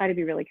 really, I try to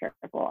be really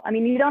careful. I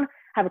mean, you don't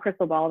have a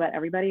crystal ball about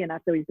everybody, and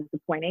that's always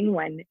disappointing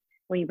when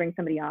you bring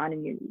somebody on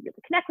and you get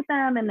to connect with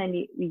them, and then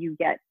you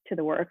get to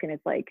the work and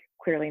it's like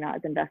clearly not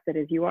as invested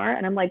as you are.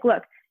 And I'm like,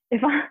 look,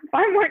 if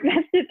I'm more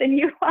invested than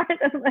you are,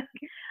 then like,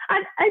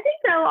 I think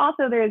though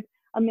also there's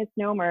a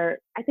misnomer.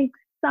 I think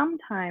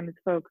sometimes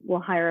folks will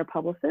hire a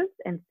publicist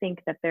and think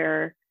that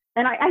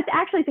and I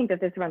actually think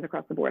that this runs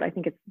across the board. I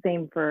think it's the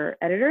same for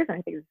editors, and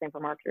I think it's the same for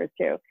marketers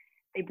too.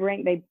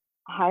 They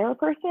hire a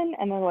person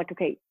and they're like,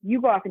 okay, you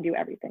go off and do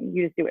everything.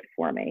 You just do it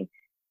for me.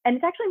 And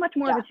it's actually much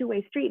more of a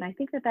two-way street. And I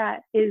think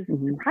that is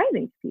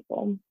surprising to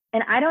people.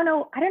 And I don't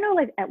know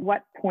like at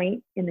what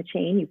point in the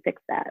chain you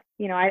fix that.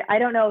 You know, I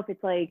don't know if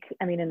it's like,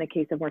 I mean, in the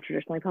case of more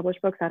traditionally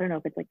published books, I don't know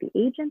if it's like the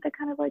agent that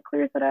kind of like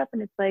clears it up,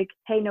 and it's like,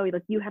 hey, no,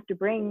 like you have to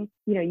bring,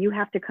 you know, you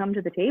have to come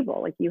to the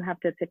table, like you have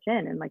to pitch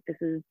in, and like this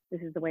is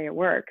the way it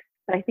works.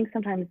 But I think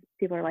sometimes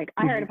people are like,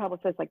 I hired a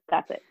publicist, like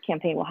that's it,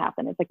 campaign will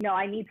happen. It's like, no,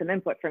 I need some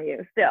input from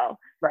you still.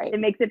 Right. It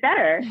makes it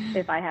better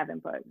if I have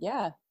input.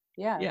 Yeah.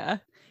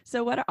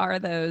 So what are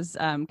those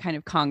kind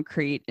of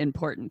concrete,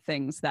 important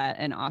things that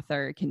an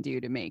author can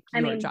do to make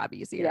your job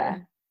easier? Yeah.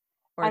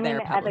 Or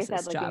their publicist's as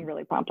I said, like job? being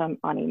really prompt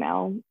on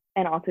email,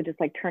 and also just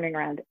like turning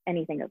around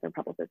anything that their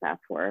publicist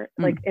asks for.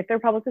 Like if their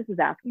publicist is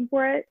asking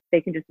for it,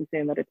 they can just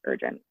assume that it's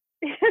urgent.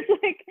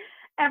 It's like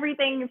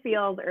everything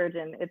feels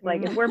urgent. It's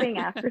like if we're being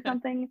asked for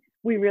something,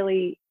 we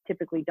really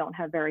typically don't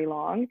have very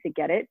long to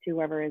get it to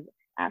whoever is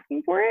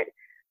asking for it.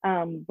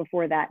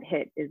 Before that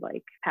hit is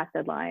like past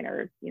deadline,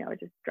 or, you know, it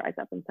just dries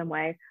up in some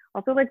way.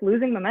 Also, like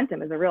losing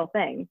momentum is a real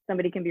thing.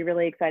 Somebody can be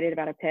really excited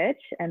about a pitch,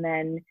 and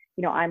then,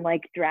 you know, I'm like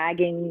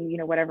dragging, you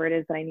know, whatever it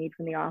is that I need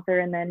from the author,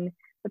 and then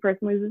the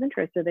person loses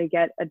interest, or they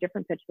get a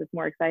different pitch that's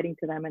more exciting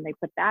to them, and they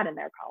put that in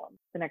their column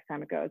the next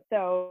time it goes.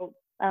 So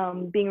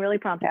being really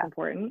prompt is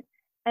important.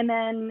 And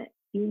then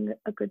being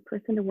a good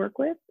person to work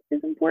with is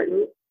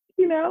important.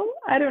 You know,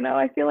 I don't know.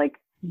 I feel like,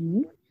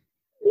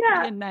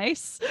 being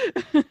nice.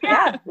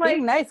 Yeah, like,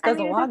 being nice goes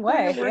a long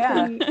way.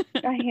 Yeah,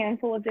 a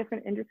handful of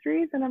different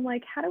industries, and I'm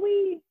like, how do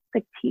we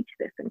like teach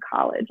this in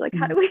college? Like,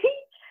 how do we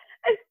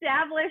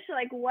establish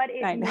like what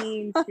it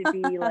means to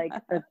be like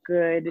a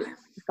good,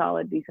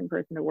 solid, decent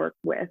person to work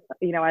with?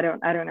 You know, I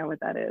don't know what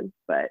that is,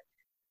 but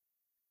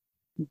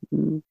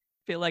I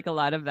feel like a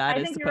lot of that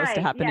is supposed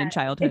to happen in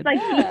childhood.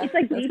 It's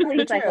like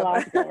deeply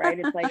psychological, right?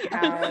 It's like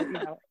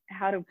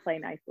how to play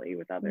nicely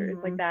with others.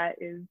 Like that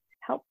is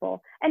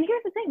helpful. And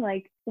here's the thing,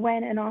 like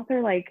when an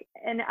author, like,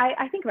 and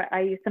I think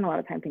I spend a lot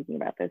of time thinking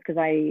about this, because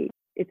I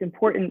it's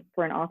important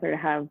for an author to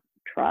have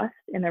trust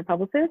in their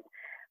publicist.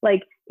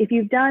 Like if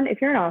you're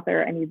an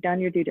author and you've done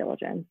your due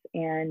diligence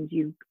and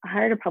you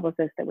hired a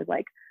publicist that was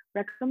like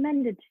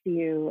recommended to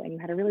you and you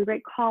had a really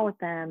great call with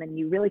them and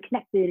you really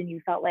connected and you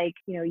felt like,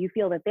 you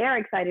feel that they're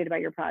excited about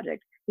your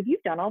project. If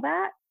you've done all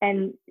that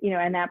and,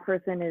 and that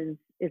person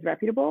is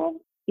reputable,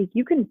 if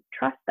you can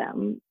trust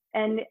them.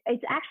 And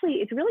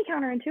it's really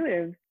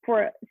counterintuitive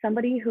for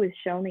somebody who has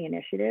shown the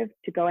initiative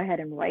to go ahead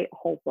and write a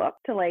whole book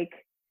to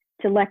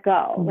let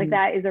go. Mhm. Like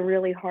that is a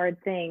really hard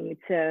thing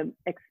to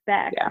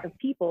expect of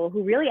people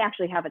who really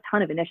actually have a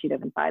ton of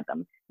initiative inside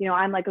them.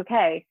 I'm like,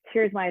 okay,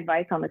 here's my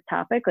advice on this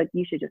topic. Like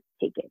you should just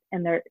take it.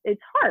 And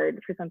it's hard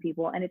for some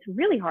people. And it's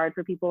really hard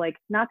for people like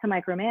not to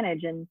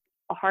micromanage and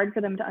hard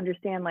for them to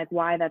understand like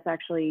why that's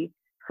actually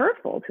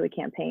hurtful to a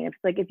campaign. It's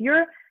like if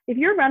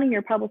you're running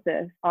your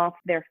publicist off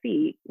their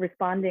feet,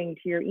 responding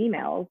to your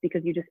emails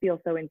because you just feel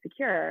so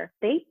insecure,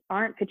 they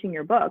aren't pitching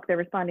your book. They're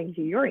responding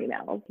to your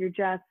emails. You're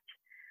just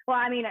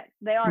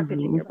they are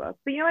pitching your book,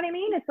 but you know what I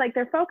mean? It's like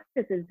their focus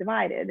is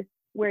divided,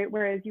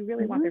 whereas you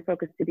really want their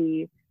focus to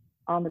be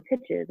on the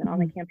pitches and on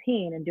the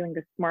campaign and doing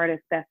the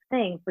smartest, best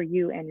thing for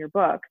you and your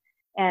book.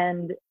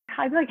 And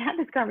I've had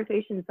this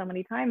conversation so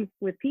many times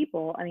with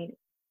people. I mean,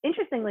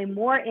 interestingly,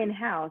 more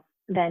in-house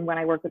than when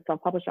I work with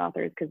self-published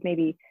authors, because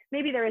maybe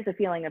there is a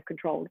feeling of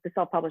control with the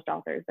self-published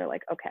authors. They're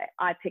like, okay,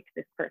 I picked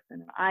this person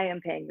and I am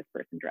paying this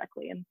person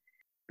directly.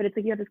 But it's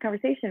like you have this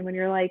conversation when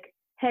you're like,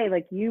 hey,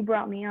 like you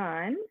brought me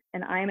on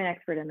and I'm an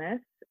expert in this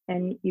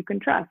and you can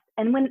trust.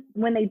 And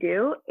when they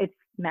do, it's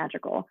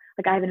magical.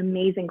 Like I have an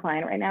amazing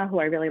client right now who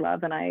I really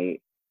love and I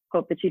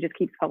hope that she just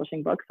keeps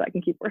publishing books so I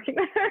can keep working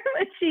with her.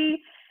 But she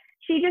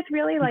just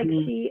really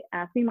she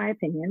asked me my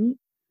opinion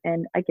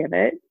and I give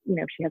it.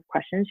 If she has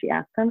questions, she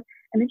asks them.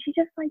 And then she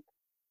just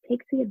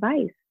takes the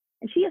advice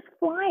and she is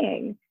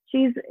flying.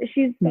 She's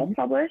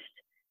self-published.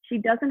 She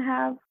doesn't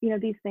have,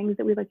 these things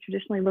that we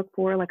traditionally look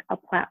for, like a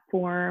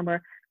platform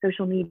or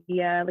social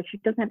media. Like she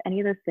doesn't have any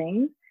of those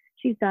things.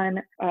 She's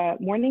done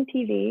morning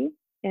TV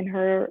in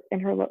her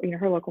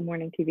local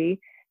morning TV.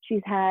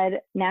 She's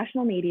had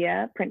national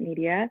media, print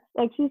media.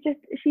 Like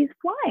she's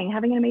flying,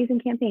 having an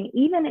amazing campaign,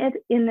 even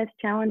in this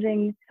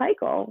challenging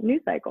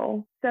news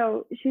cycle.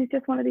 So she's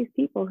just one of these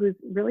people who's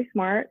really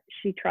smart.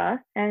 She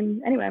trusts.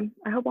 And anyway,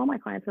 I hope all my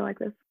clients are like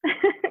this.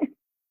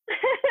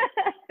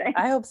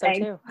 I hope so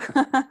too.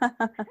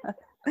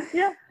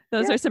 Yeah.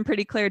 Those are some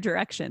pretty clear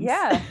directions.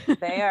 Yeah,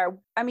 they are.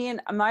 I mean,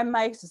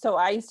 so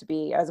I used to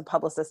be as a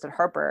publicist at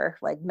Harper,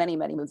 many,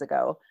 many moons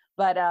ago.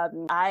 But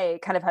I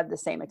kind of had the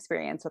same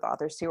experience with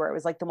authors too, where it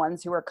was the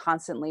ones who were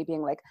constantly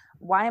being like,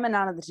 why am I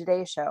not on the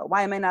Today Show?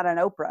 Why am I not on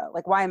Oprah?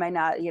 Why am I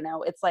not,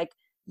 it's like,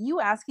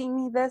 you asking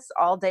me this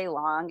all day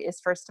long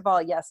is, first of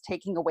all, yes,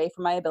 taking away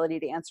from my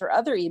ability to answer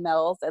other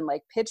emails and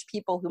pitch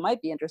people who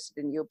might be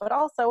interested in you. But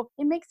also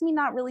it makes me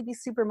not really be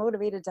super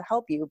motivated to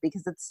help you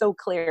because it's so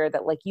clear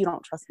that you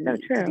don't trust me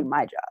to do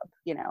my job,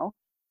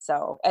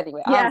 So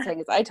anyway, all I'm saying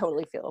is I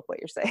totally feel what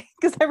you're saying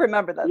because I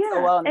remember that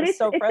so well. And it's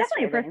so frustrating. It's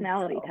definitely a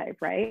personality type,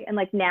 right? And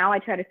now I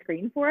try to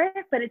screen for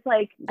it, but it's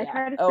I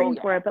try to screen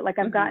for it, but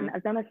I've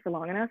done this for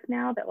long enough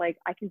now that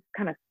I can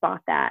kind of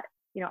spot that.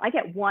 I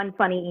get one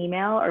funny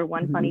email or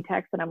one funny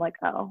text and I'm like,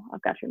 oh,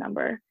 I've got your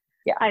number.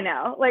 Yeah. I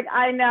know.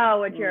 I know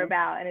what you're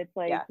about. And it's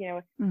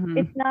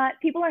it's not,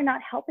 people are not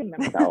helping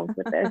themselves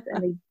with this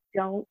and they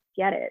don't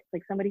get it.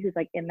 Somebody who's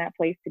in that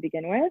place to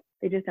begin with,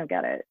 they just don't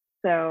get it.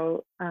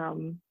 So,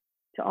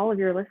 to all of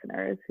your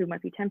listeners who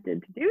might be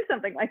tempted to do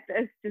something like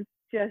this,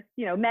 just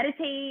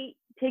meditate,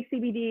 take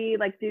CBD,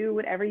 do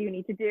whatever you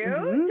need to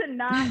do to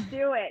not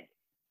do it.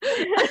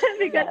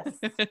 Because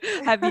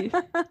have you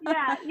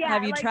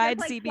tried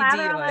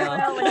CBD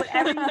oil?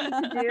 Whatever you need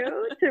to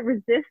do to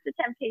resist the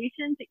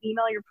temptation to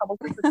email your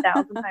publicist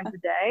 1,000 times a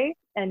day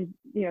and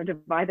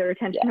divide their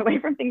attention away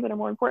from things that are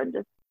more important,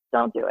 just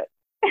don't do it.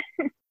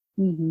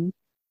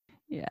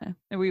 Yeah.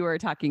 And we were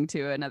talking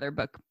to another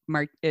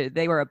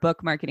they were a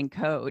book marketing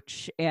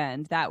coach,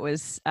 and that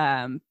was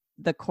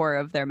the core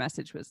of their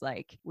message was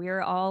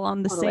we're all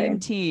on the same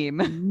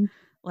team.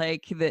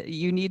 That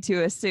you need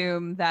to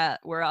assume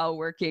that we're all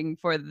working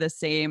for the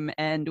same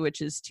end,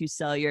 which is to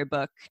sell your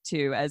book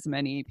to as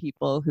many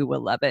people who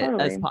will love it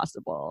as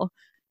possible.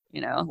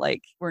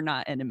 We're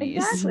not enemies.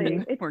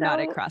 Exactly. We're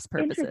not at cross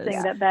purposes.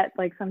 Interesting that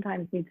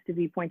sometimes needs to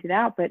be pointed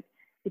out, but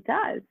it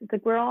does.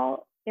 It's we're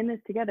all in this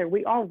together.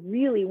 We all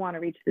really want to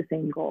reach the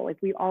same goal.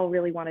 We all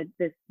really wanted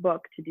this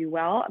book to do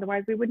well.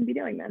 Otherwise we wouldn't be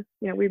doing this.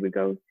 We would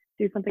go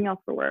do something else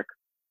for work.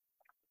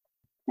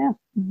 Yeah,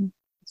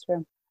 that's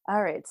true.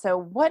 All right. So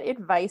what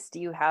advice do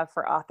you have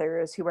for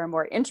authors who are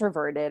more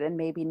introverted and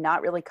maybe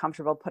not really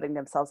comfortable putting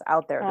themselves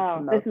out there to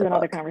promote this is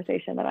another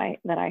conversation that I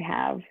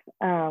have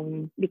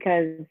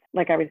because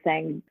I was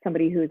saying,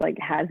 somebody who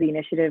has the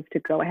initiative to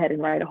go ahead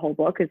and write a whole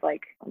book is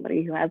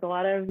somebody who has a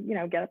lot of,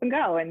 get up and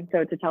go. And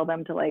so to tell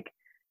them to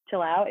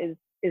chill out is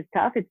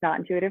tough. It's not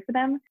intuitive for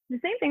them. The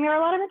same thing. There are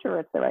a lot of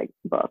introverts that write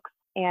books.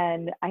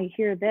 And I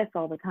hear this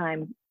all the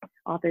time.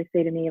 Authors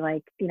say to me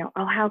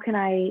oh, how can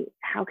I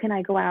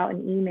go out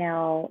and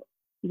email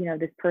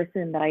this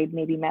person that I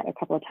maybe met a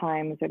couple of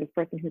times, or this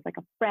person who's like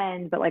a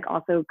friend, but like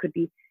also could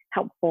be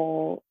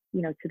helpful,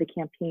 to the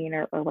campaign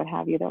or what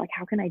have you. They're like,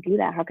 how can I do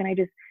that? How can I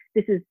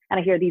and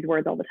I hear these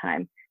words all the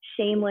time,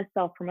 shameless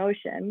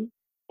self-promotion.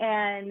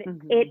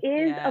 And it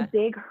is a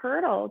big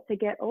hurdle to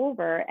get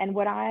over. And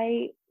what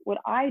I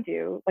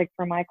do, like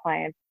for my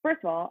clients, first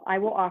of all, I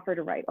will offer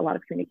to write a lot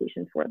of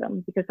communications for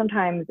them, because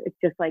sometimes it's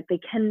just like they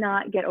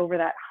cannot get over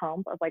that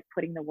hump of like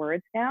putting the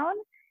words down.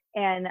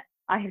 And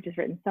I have just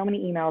written so many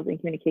emails and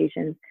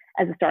communications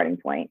as a starting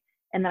point.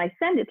 And then I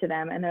send it to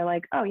them and they're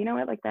like, oh, you know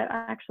what? Like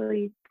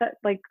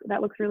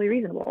that looks really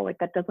reasonable. Like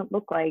that doesn't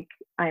look like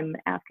I'm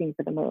asking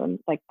for the moon.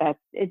 Like that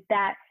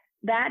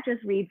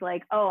just reads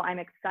like, oh, I'm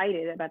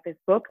excited about this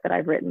book that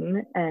I've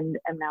written and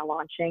am now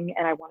launching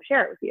and I want to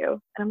share it with you.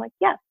 And I'm like,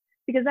 yes,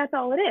 because that's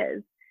all it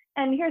is.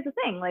 And here's the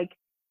thing, like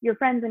your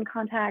friends and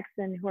contacts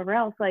and whoever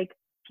else, like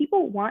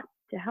people want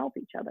to help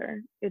each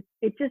other.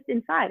 It's just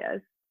inside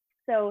us.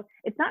 So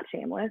it's not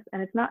shameless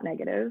and it's not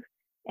negative.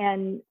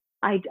 And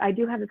I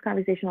do have this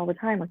conversation all the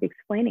time, like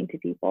explaining to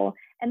people.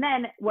 And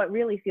then what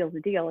really seals the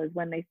deal is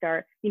when they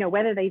start,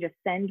 whether they just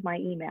send my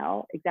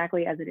email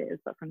exactly as it is,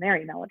 but from their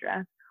email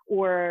address,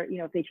 or,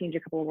 if they change a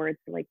couple of words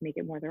to like make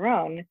it more their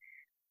own,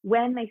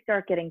 when they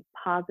start getting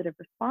positive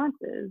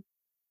responses,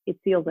 it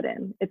seals it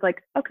in. It's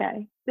like,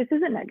 okay, this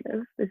isn't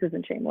negative. This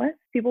isn't shameless.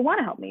 People want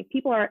to help me.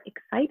 People are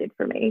excited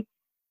for me.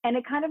 And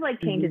it kind of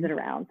like changes it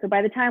around. So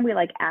by the time we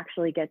like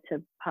actually get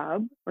to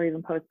pub or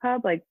even post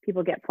pub, like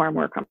people get far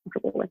more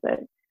comfortable with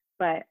it.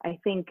 But I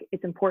think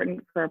it's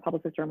important for a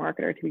publicist or a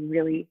marketer to be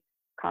really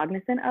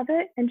cognizant of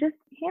it and just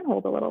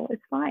handhold a little.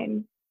 It's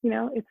fine.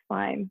 It's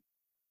fine.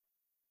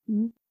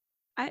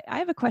 I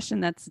have a question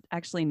that's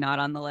actually not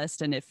on the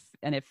list. And if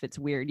it's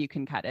weird, you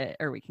can cut it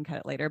or we can cut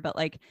it later. But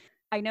like,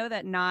 I know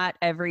that not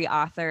every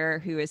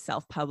author who is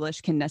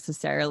self-published can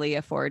necessarily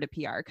afford a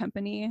PR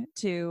company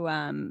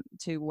to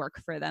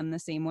work for them the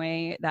same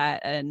way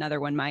that another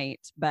one might.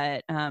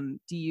 But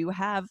do you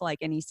have like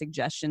any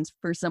suggestions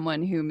for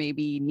someone who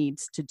maybe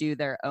needs to do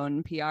their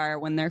own PR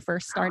when they're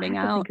first starting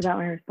I have to out? think about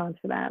my response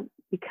to that,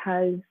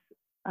 because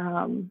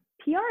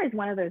PR is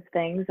one of those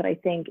things that I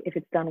think if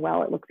it's done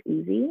well, it looks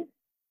easy.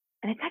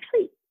 And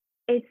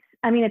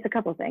it's a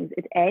couple of things.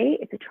 It's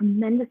a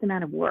tremendous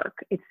amount of work.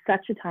 It's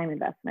such a time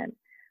investment.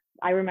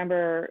 I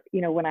remember,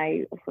 when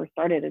I first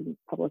started in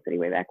publicity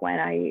way back when,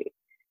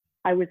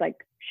 I was like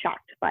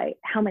shocked by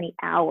how many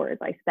hours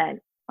I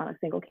spent on a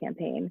single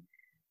campaign.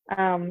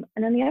 And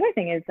then the other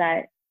thing is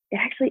that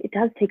it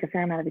does take a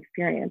fair amount of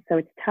experience. So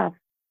it's tough.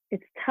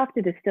 It's tough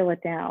to distill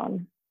it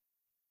down.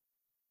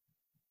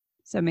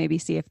 So maybe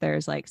see if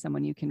there's like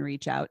someone you can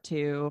reach out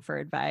to for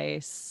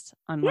advice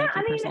on Yeah, like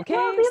your personal case.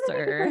 The other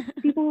thing is, like,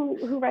 people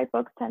who write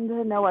books tend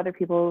to know other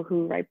people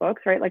who write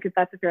books, right? Like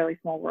that's a fairly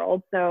small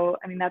world. So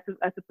that's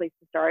a place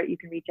to start. You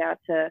can reach out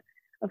to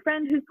a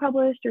friend who's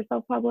published or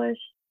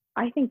self-published.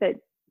 I think that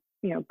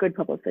good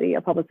publicity,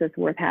 a publicist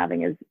worth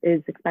having,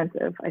 is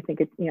expensive. I think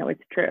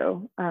it's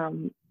true.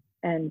 And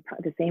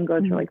the same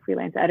goes for like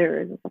freelance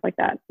editors and stuff like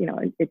that.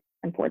 It's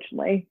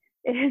unfortunately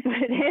it is what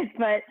it is,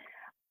 but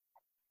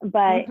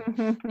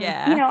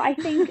yeah. I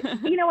think,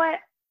 what?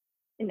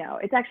 No,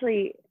 it's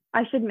actually,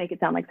 I shouldn't make it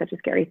sound like such a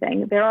scary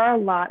thing. There are a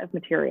lot of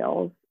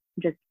materials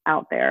just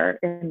out there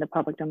in the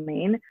public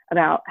domain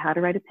about how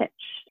to write a pitch.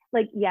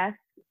 Like, yes,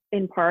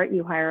 in part,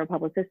 you hire a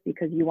publicist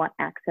because you want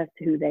access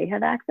to who they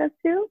have access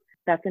to.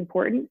 That's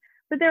important.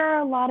 But there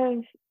are a lot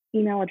of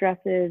email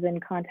addresses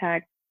and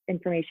contact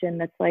information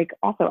that's like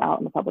also out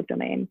in the public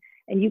domain.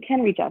 And you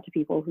can reach out to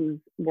people whose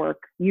work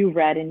you've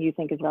read and you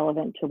think is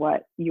relevant to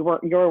what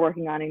you're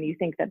working on, and you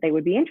think that they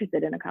would be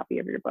interested in a copy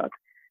of your book.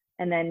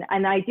 And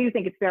I do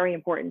think it's very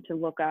important to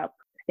look up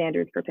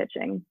standards for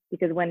pitching,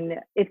 because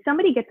if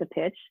somebody gets a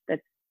pitch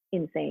that's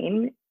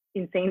insane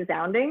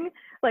sounding,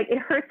 like it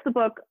hurts the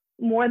book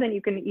more than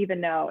you can even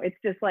know. It's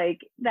just like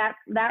that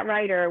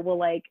writer will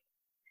like,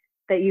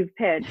 that you've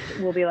pitched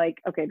will be like,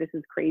 okay, this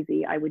is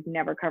crazy. I would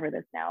never cover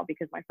this now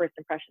because my first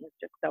impression is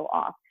just so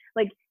off.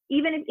 Like,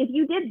 even if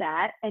you did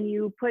that and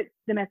you put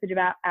the message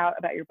out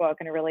about your book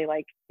in a really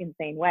like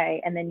insane way,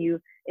 and then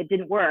it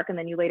didn't work, and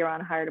then you later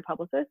on hired a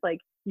publicist, like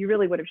you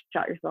really would have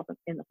shot yourself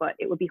in the foot.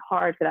 It would be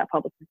hard for that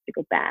publicist to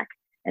go back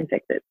and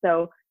fix it.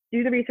 So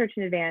do the research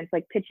in advance.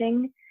 Like,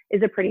 pitching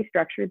is a pretty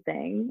structured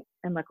thing,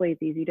 and luckily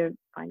it's easy to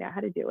find out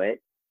how to do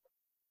it.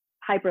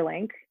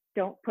 Hyperlink.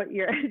 Don't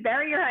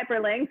bury your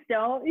hyperlinks.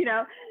 Don't,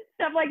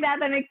 stuff like that.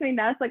 That makes me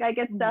nuts. Like, I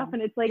get stuff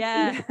and it's like,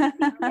 yeah. and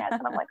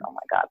I'm like, oh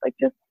my God, like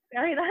just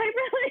bury the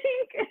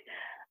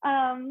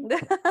hyperlink.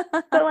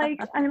 But like,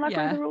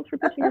 luckily the rules for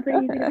pitching are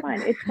pretty easy to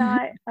find. It's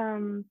not,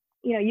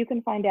 you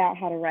can find out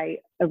how to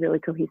write a really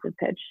cohesive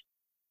pitch.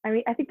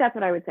 I think that's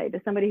what I would say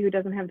to somebody who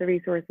doesn't have the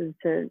resources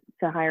to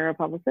hire a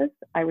publicist.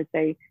 I would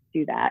say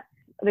do that.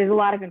 There's a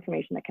lot of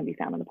information that can be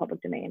found in the public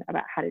domain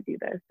about how to do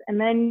this. And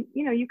then,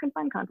 you can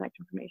find contact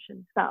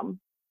information, some.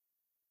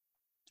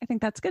 I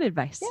think that's good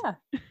advice. Yeah.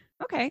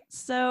 Okay,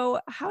 so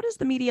how does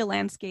the media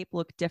landscape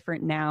look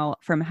different now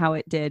from how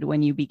it did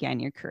when you began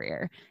your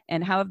career?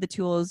 And how have the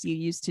tools you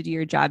used to do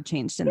your job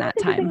changed in that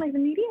time? Like the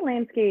media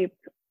landscape,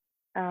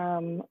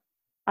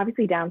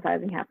 obviously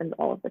downsizing happens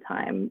all of the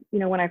time. You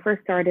know, when I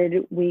first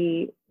started,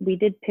 we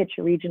did pitch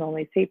regional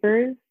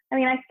newspapers. I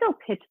mean, I still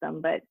pitch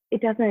them, but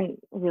it doesn't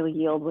really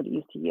yield what it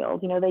used to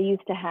yield. You know, they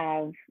used to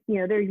have, you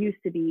know, there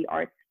used to be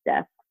arts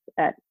desks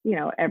at, you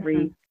know,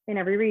 in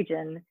every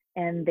region,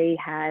 and they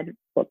had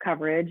book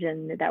coverage,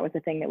 and that was the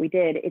thing that we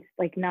did. It's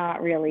like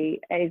not really,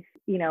 as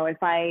you know, if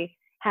I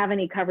have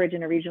any coverage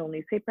in a regional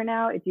newspaper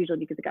now, it's usually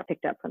because it got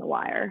picked up from the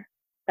wire.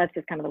 That's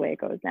just kind of the way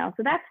it goes now.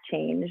 So that's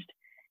changed.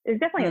 There's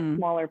definitely a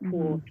smaller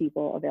pool of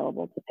people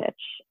available to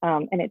pitch,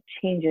 and it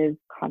changes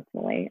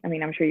constantly. I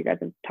mean, I'm sure you guys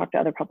have talked to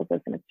other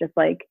publicists, and it's just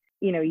like,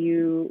 you know,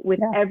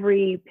 with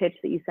every pitch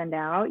that you send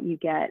out, you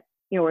get,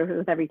 you know,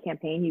 with every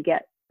campaign, you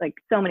get like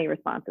so many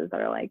responses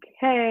that are like,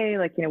 hey,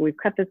 like, you know, we've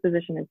cut this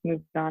position, it's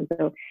moved on.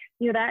 So,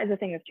 you know, that is a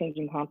thing that's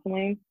changing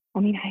constantly. I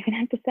mean, I even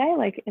have to say,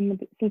 like,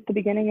 since the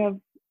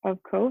beginning of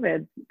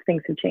COVID,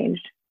 things have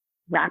changed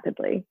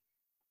rapidly.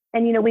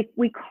 And, you know,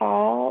 we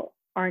call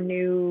our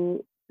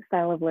new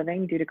style of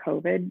living due to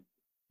COVID,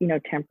 you know,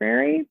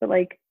 temporary, but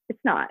like, it's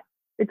not.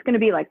 It's going to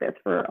be like this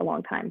for a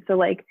long time. So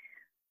like,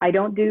 I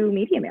don't do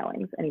media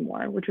mailings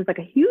anymore, which was like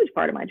a huge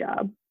part of my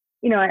job.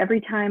 You know,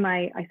 every time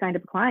I signed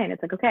up a client,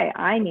 it's like, okay,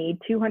 I need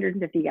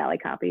 250 galley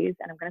copies,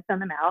 and I'm going to send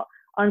them out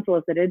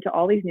unsolicited to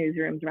all these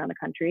newsrooms around the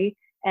country.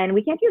 And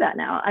we can't do that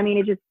now. I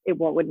mean, it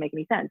wouldn't make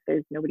any sense.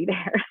 There's nobody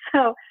there.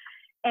 So,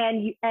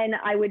 and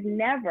I would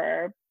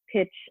never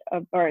pitch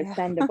or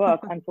send a book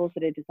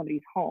unsolicited to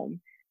somebody's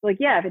home. So like,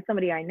 yeah, if it's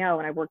somebody I know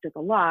and I've worked with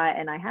a lot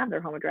and I have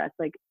their home address,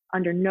 like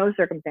under no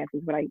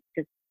circumstances would I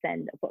just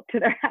send a book to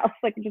their house.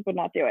 Like, I just would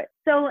not do it.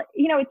 So,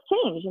 you know, it's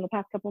changed in the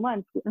past couple of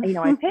months. You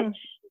know, I pitch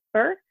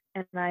first,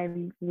 and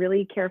I'm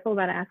really careful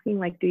about asking,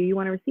 like, do you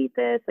want to receive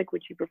this? Like,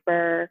 would you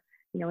prefer,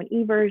 you know, an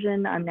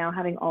e-version? I'm now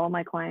having all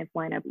my clients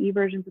line up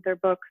e-versions of their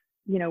books,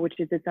 you know, which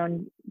is its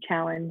own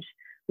challenge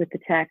with the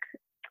tech.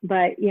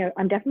 But, you know,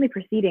 I'm definitely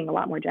proceeding a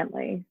lot more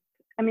gently.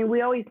 I mean,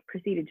 we always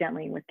proceeded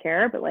gently and with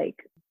care, but like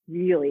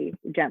really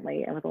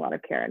gently and with a lot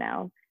of care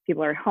now.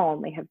 People are at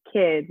home, they have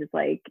kids. It's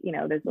like, you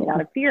know, there's a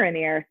lot of fear in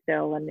the air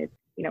still. And it's,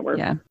 you know, we're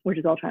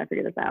just all trying to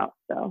figure this out.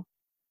 So.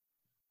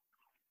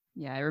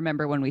 Yeah, I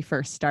remember when we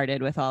first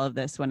started with all of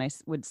this, when I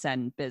would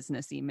send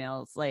business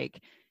emails, like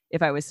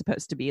if I was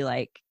supposed to be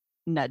like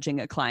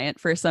nudging a client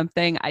for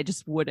something, I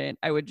just wouldn't.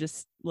 I would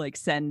just like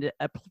send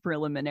a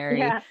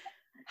preliminary,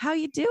 how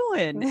you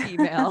doing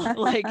email.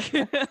 Like,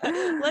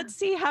 let's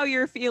see how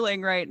you're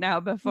feeling right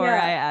now before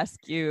I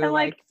ask you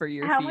like for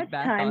your feedback on this.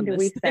 How much time do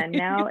we spend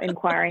now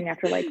inquiring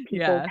after like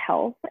people's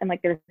health and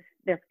like their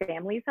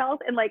family's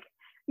health? And like,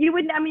 you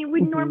wouldn't, I mean,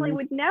 we normally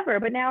would never,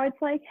 but now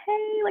it's like,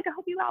 hey, like, I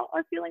hope you all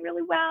are feeling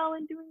really well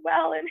and doing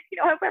well. And, you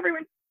know, I hope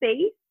everyone's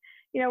safe.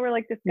 You know, we're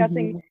like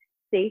discussing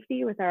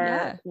safety with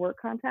our work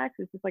contacts.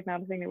 It's just like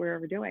not a thing that we're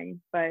ever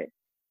doing, but.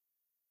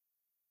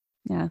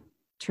 Yeah,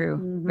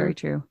 true. Very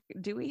true.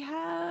 Do we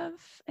have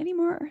any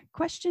more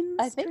questions?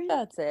 I think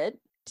that's it.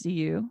 Do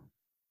you?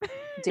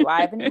 Do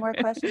I have any more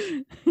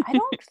questions? I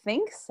don't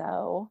think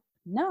so.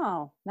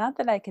 No, not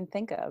that I can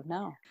think of.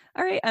 No.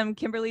 All right.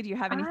 Kimberly, do you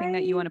have anything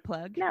that you want to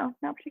plug? No,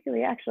 not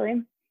particularly,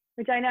 actually,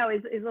 which I know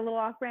is a little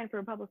off brand for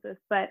a publicist,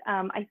 but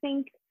I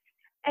think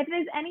if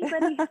there's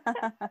anybody,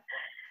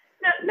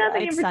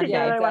 nothing in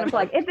particular I want to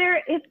plug.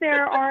 If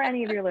there are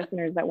any of your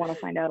listeners that want to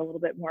find out a little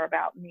bit more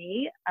about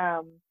me,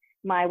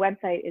 my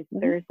website is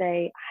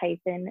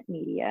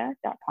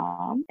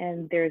thursday-media.com.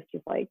 And there's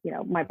just like, you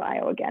know, my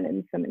bio again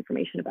and some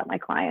information about my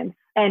clients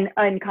and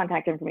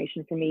contact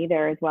information for me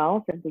there as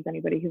well. So if there's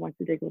anybody who wants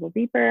to dig a little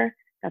deeper,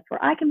 that's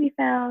where I can be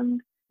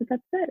found. But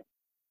that's it.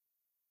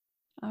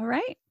 All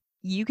right.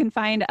 You can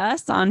find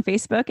us on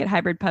Facebook at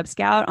Hybrid Pub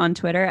Scout, on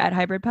Twitter at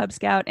Hybrid Pub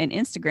Scout, and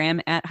Instagram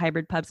at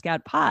Hybrid Pub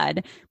Scout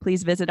Pod.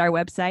 Please visit our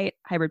website,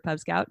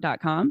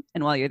 hybridpubscout.com.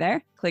 And while you're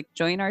there, click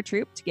Join Our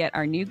Troop to get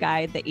our new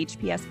guide, the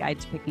HPS Guide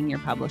to Picking Your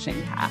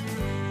Publishing Path.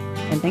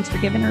 And thanks for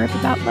giving a rip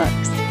about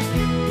books.